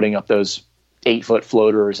 putting up those 8-foot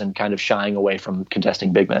floaters and kind of shying away from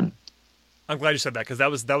contesting big men? I'm glad you said that, because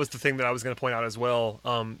that was the thing that I was going to point out as well.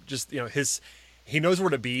 He knows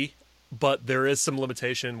where to be, but there is some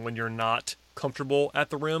limitation when you're not comfortable at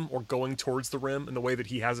the rim or going towards the rim in the way that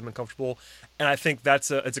he hasn't been comfortable. And I think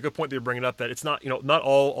it's a good point that you're bringing up, that it's not, not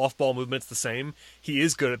all off-ball movements the same. He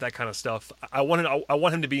is good at that kind of stuff. I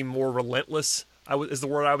want him to be more relentless, is the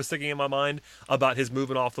word I was thinking in my mind, about his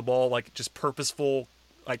moving off the ball, like just purposeful,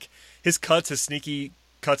 like his cuts, his sneaky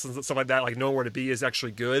cuts and stuff like that, like knowing where to be is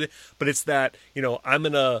actually good. But it's that, I'm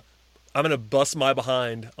gonna bust my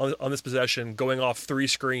behind on this possession, going off 3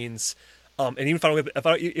 screens. And even if I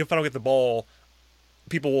don't get the ball,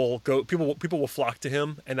 people will flock to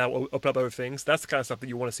him, and that will open up other things. That's the kind of stuff that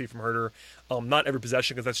you want to see from Huerter. Not every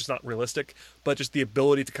possession, because that's just not realistic, but just the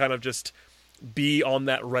ability to kind of just be on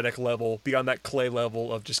that Redick level, be on that Clay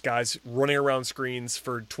level of just guys running around screens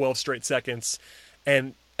for 12 straight seconds.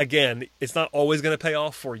 And again, it's not always going to pay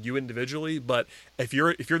off for you individually, but if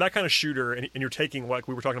you're that kind of shooter and you're taking, like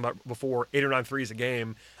we were talking about before, 8 or 9 threes a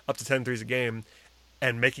game, up to 10 threes a game,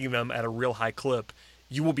 and making them at a real high clip,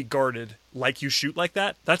 you will be guarded like you shoot like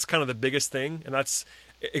that. That's kind of the biggest thing, and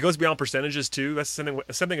it goes beyond percentages too. That's same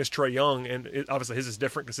thing as Trae Young, and obviously his is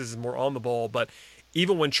different because his is more on the ball, but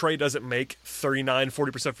even when Trae doesn't make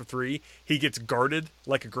 39-40% for 3, he gets guarded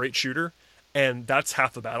like a great shooter, and that's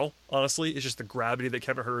half the battle, honestly. It's just the gravity that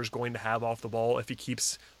Kevin Huerter is going to have off the ball if he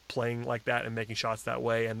keeps playing like that and making shots that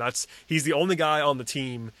way, and he's the only guy on the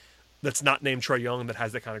team that's not named Trae Young that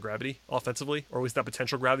has that kind of gravity offensively, or at least that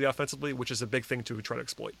potential gravity offensively, which is a big thing to try to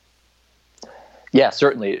exploit. Yeah,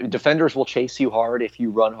 certainly. Defenders will chase you hard if you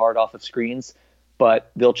run hard off of screens, but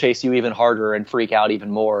they'll chase you even harder and freak out even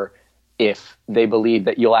more if they believe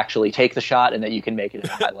that you'll actually take the shot and that you can make it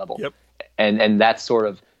at a high level. Yep. And that's sort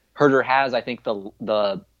of, Huerter has, I think,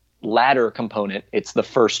 the latter component. It's the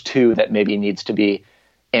first two that maybe needs to be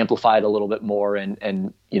amplified a little bit more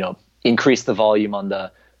and increase the volume on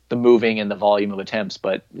the moving and the volume of attempts.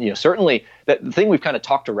 But certainly the thing we've kind of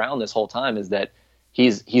talked around this whole time is that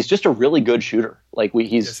he's just a really good shooter. Like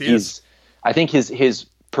he's I think his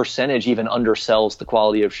percentage even undersells the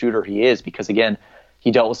quality of shooter he is, because again,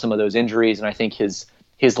 he dealt with some of those injuries, and I think his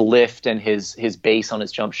lift and his base on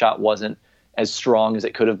his jump shot wasn't as strong as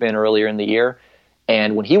it could have been earlier in the year.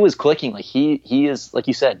 And when he was clicking, like he is, like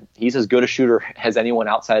you said, he's as good a shooter as anyone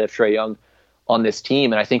outside of Trae Young on this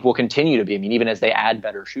team, and I think will continue to be. I mean, even as they add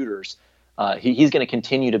better shooters, he's going to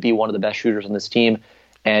continue to be one of the best shooters on this team.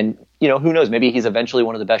 And who knows? Maybe he's eventually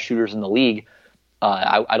one of the best shooters in the league.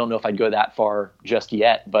 I don't know if I'd go that far just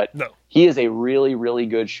yet, but no. He is a really, really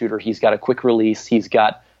good shooter. He's got a quick release. He's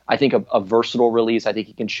got, I think, a versatile release. I think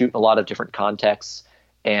he can shoot in a lot of different contexts,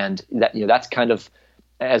 and that's kind of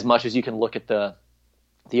as much as you can look at the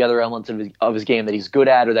other elements of his game that he's good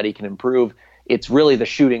at or that he can improve. It's really the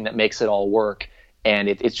shooting that makes it all work, and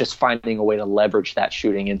it's just finding a way to leverage that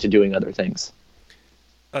shooting into doing other things.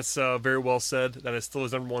 That's very well said. That is still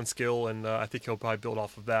his number one skill, and I think he'll probably build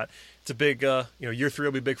off of that. It's a big, year 3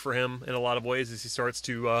 will be big for him in a lot of ways as he starts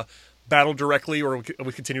to battle directly, or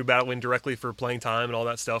we continue battling directly for playing time and all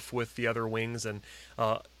that stuff with the other wings. And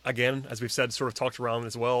again, as we've said, sort of talked around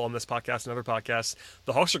as well on this podcast and other podcasts,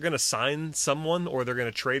 the Hawks are going to sign someone, or they're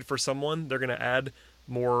going to trade for someone. They're going to add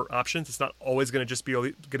more options. It's not always going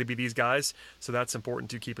to be these guys, so that's important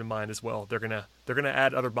to keep in mind as well. They're gonna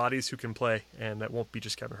add other bodies who can play, and that won't be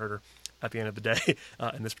just Kevin Huerter at the end of the day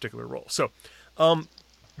in this particular role. So,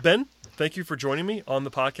 Ben, thank you for joining me on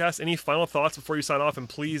the podcast. Any final thoughts before you sign off? And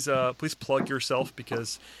please plug yourself,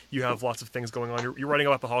 because you have lots of things going on. You're writing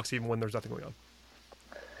about the Hawks even when there's nothing going on.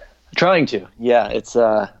 Trying to, yeah. It's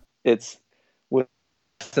with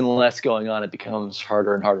less and less going on, it becomes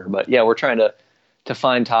harder and harder. But yeah, we're trying to to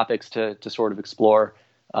find topics to sort of explore.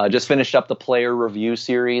 Just finished up the player review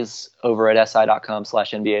series over at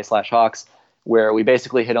si.com/NBA/Hawks, where we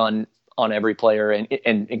basically hit on every player and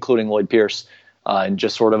including Lloyd Pierce, and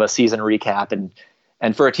just sort of a season recap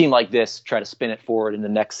and for a team like this, try to spin it forward in the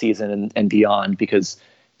next season and beyond, because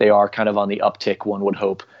they are kind of on the uptick, one would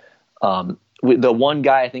hope. The one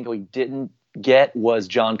guy I think we didn't get was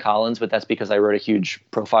John Collins, but that's because I wrote a huge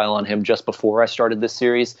profile on him just before I started this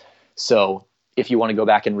series. So if you want to go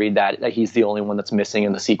back and read that, he's the only one that's missing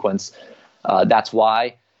in the sequence. That's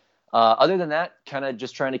why. Other than that, kind of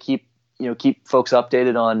just trying to keep folks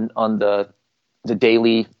updated on the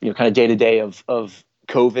daily, kind of day to day of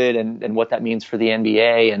COVID and what that means for the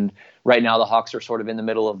NBA. And right now the Hawks are sort of in the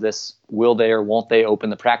middle of this will they or won't they open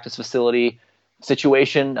the practice facility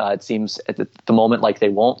situation. It seems at the moment like they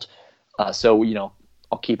won't. So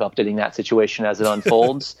I'll keep updating that situation as it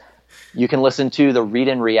unfolds. You can listen to the Read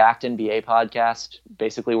and React NBA podcast,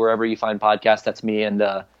 basically wherever you find podcasts. That's me and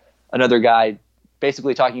another guy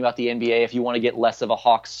basically talking about the NBA. If you want to get less of a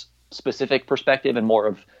Hawks specific perspective and more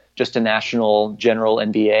of just a national general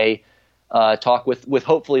NBA talk with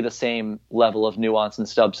hopefully the same level of nuance and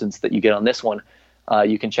substance that you get on this one,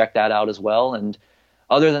 you can check that out as well. And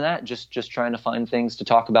other than that, just trying to find things to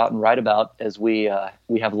talk about and write about as we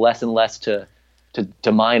have less and less to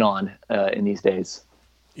mine on in these days.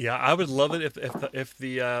 Yeah, I would love it if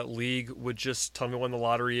the league would just tell me when the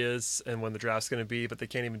lottery is and when the draft's going to be, but they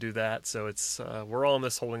can't even do that. So it's we're all in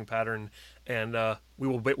this holding pattern, and we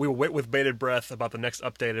will wait with bated breath about the next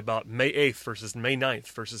update about May 8th versus May 9th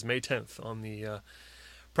versus May 10th on the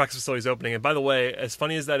practice facilities opening. And by the way, as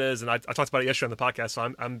funny as that is, and I talked about it yesterday on the podcast,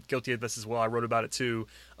 so I'm guilty of this as well. I wrote about it too.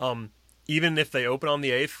 Even if they open on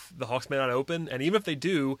the 8th, the Hawks may not open, and even if they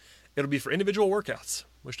do, it'll be for individual workouts,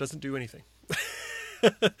 which doesn't do anything.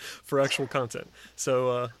 For actual content.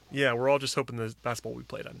 So yeah, we're all just hoping the basketball we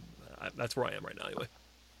played on. That's where I am right now anyway.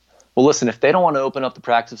 Well, listen, if they don't want to open up the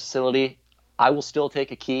practice facility, I will still take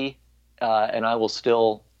a key and I will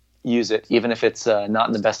still use it, even if it's not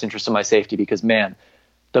in the best interest of my safety, because man,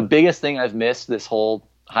 the biggest thing I've missed this whole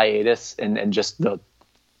hiatus and just the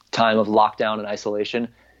time of lockdown and isolation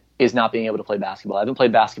is not being able to play basketball. I haven't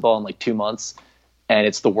played basketball in like 2 months, and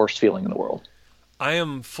it's the worst feeling in the world. I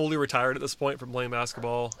am fully retired at this point from playing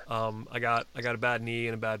basketball. I got a bad knee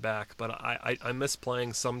and a bad back, but I miss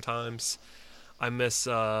playing sometimes. I miss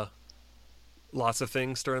lots of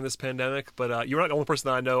things during this pandemic, but you're not the only person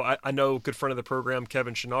that I know. I know a good friend of the program,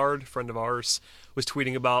 Kevin Chenard, friend of ours, was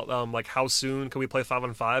tweeting about like how soon can we play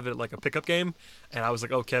 5-on-5 at like a pickup game, and I was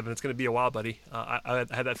like, oh Kevin, it's going to be a while, buddy. I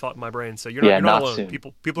had that thought in my brain, so you're not alone. Soon.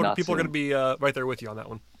 People are going to be right there with you on that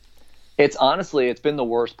one. It's been the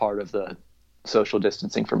worst part of the social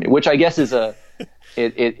distancing for me, which I guess is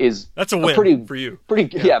that's a win for you.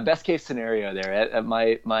 Yeah, best case scenario there.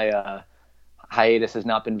 My hiatus has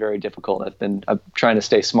not been very difficult. I'm trying to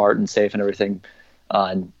stay smart and safe and everything,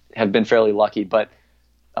 and have been fairly lucky. But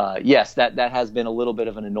yes, that has been a little bit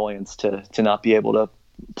of an annoyance to not be able to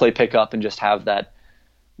play pickup and just have that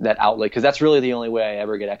outlet, because that's really the only way I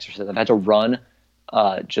ever get exercise. I've had to run,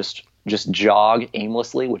 just jog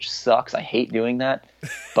aimlessly, which sucks. I hate doing that,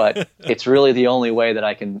 but it's really the only way that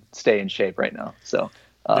I can stay in shape right now. So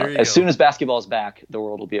as soon as basketball is back, the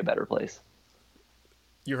world will be a better place.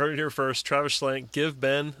 You heard it here first. Travis Schlenk, give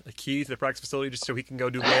Ben a key to the practice facility just so he can go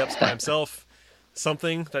do layups by himself.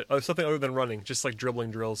 Something other than running, just like dribbling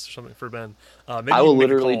drills or something for Ben. I will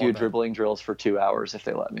literally do dribbling drills for 2 hours if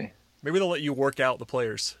they let me. Maybe they'll let you work out the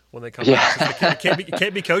players when they come back. It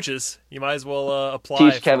can't be coaches. You might as well apply.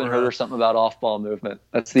 Teach Kevin Huerter something about off-ball movement.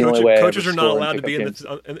 That's the only way. Coaches are not allowed to be in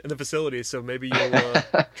the facility, so maybe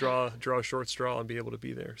you'll draw a short straw and be able to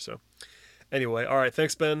be there. So anyway, all right.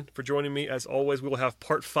 Thanks, Ben, for joining me. As always, we will have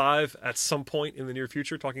part 5 at some point in the near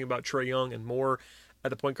future, talking about Trae Young and more at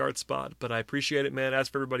the point guard spot. But I appreciate it, man. As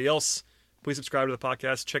for everybody else, please subscribe to the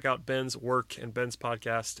podcast. Check out Ben's work and Ben's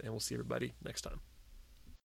podcast, and we'll see everybody next time.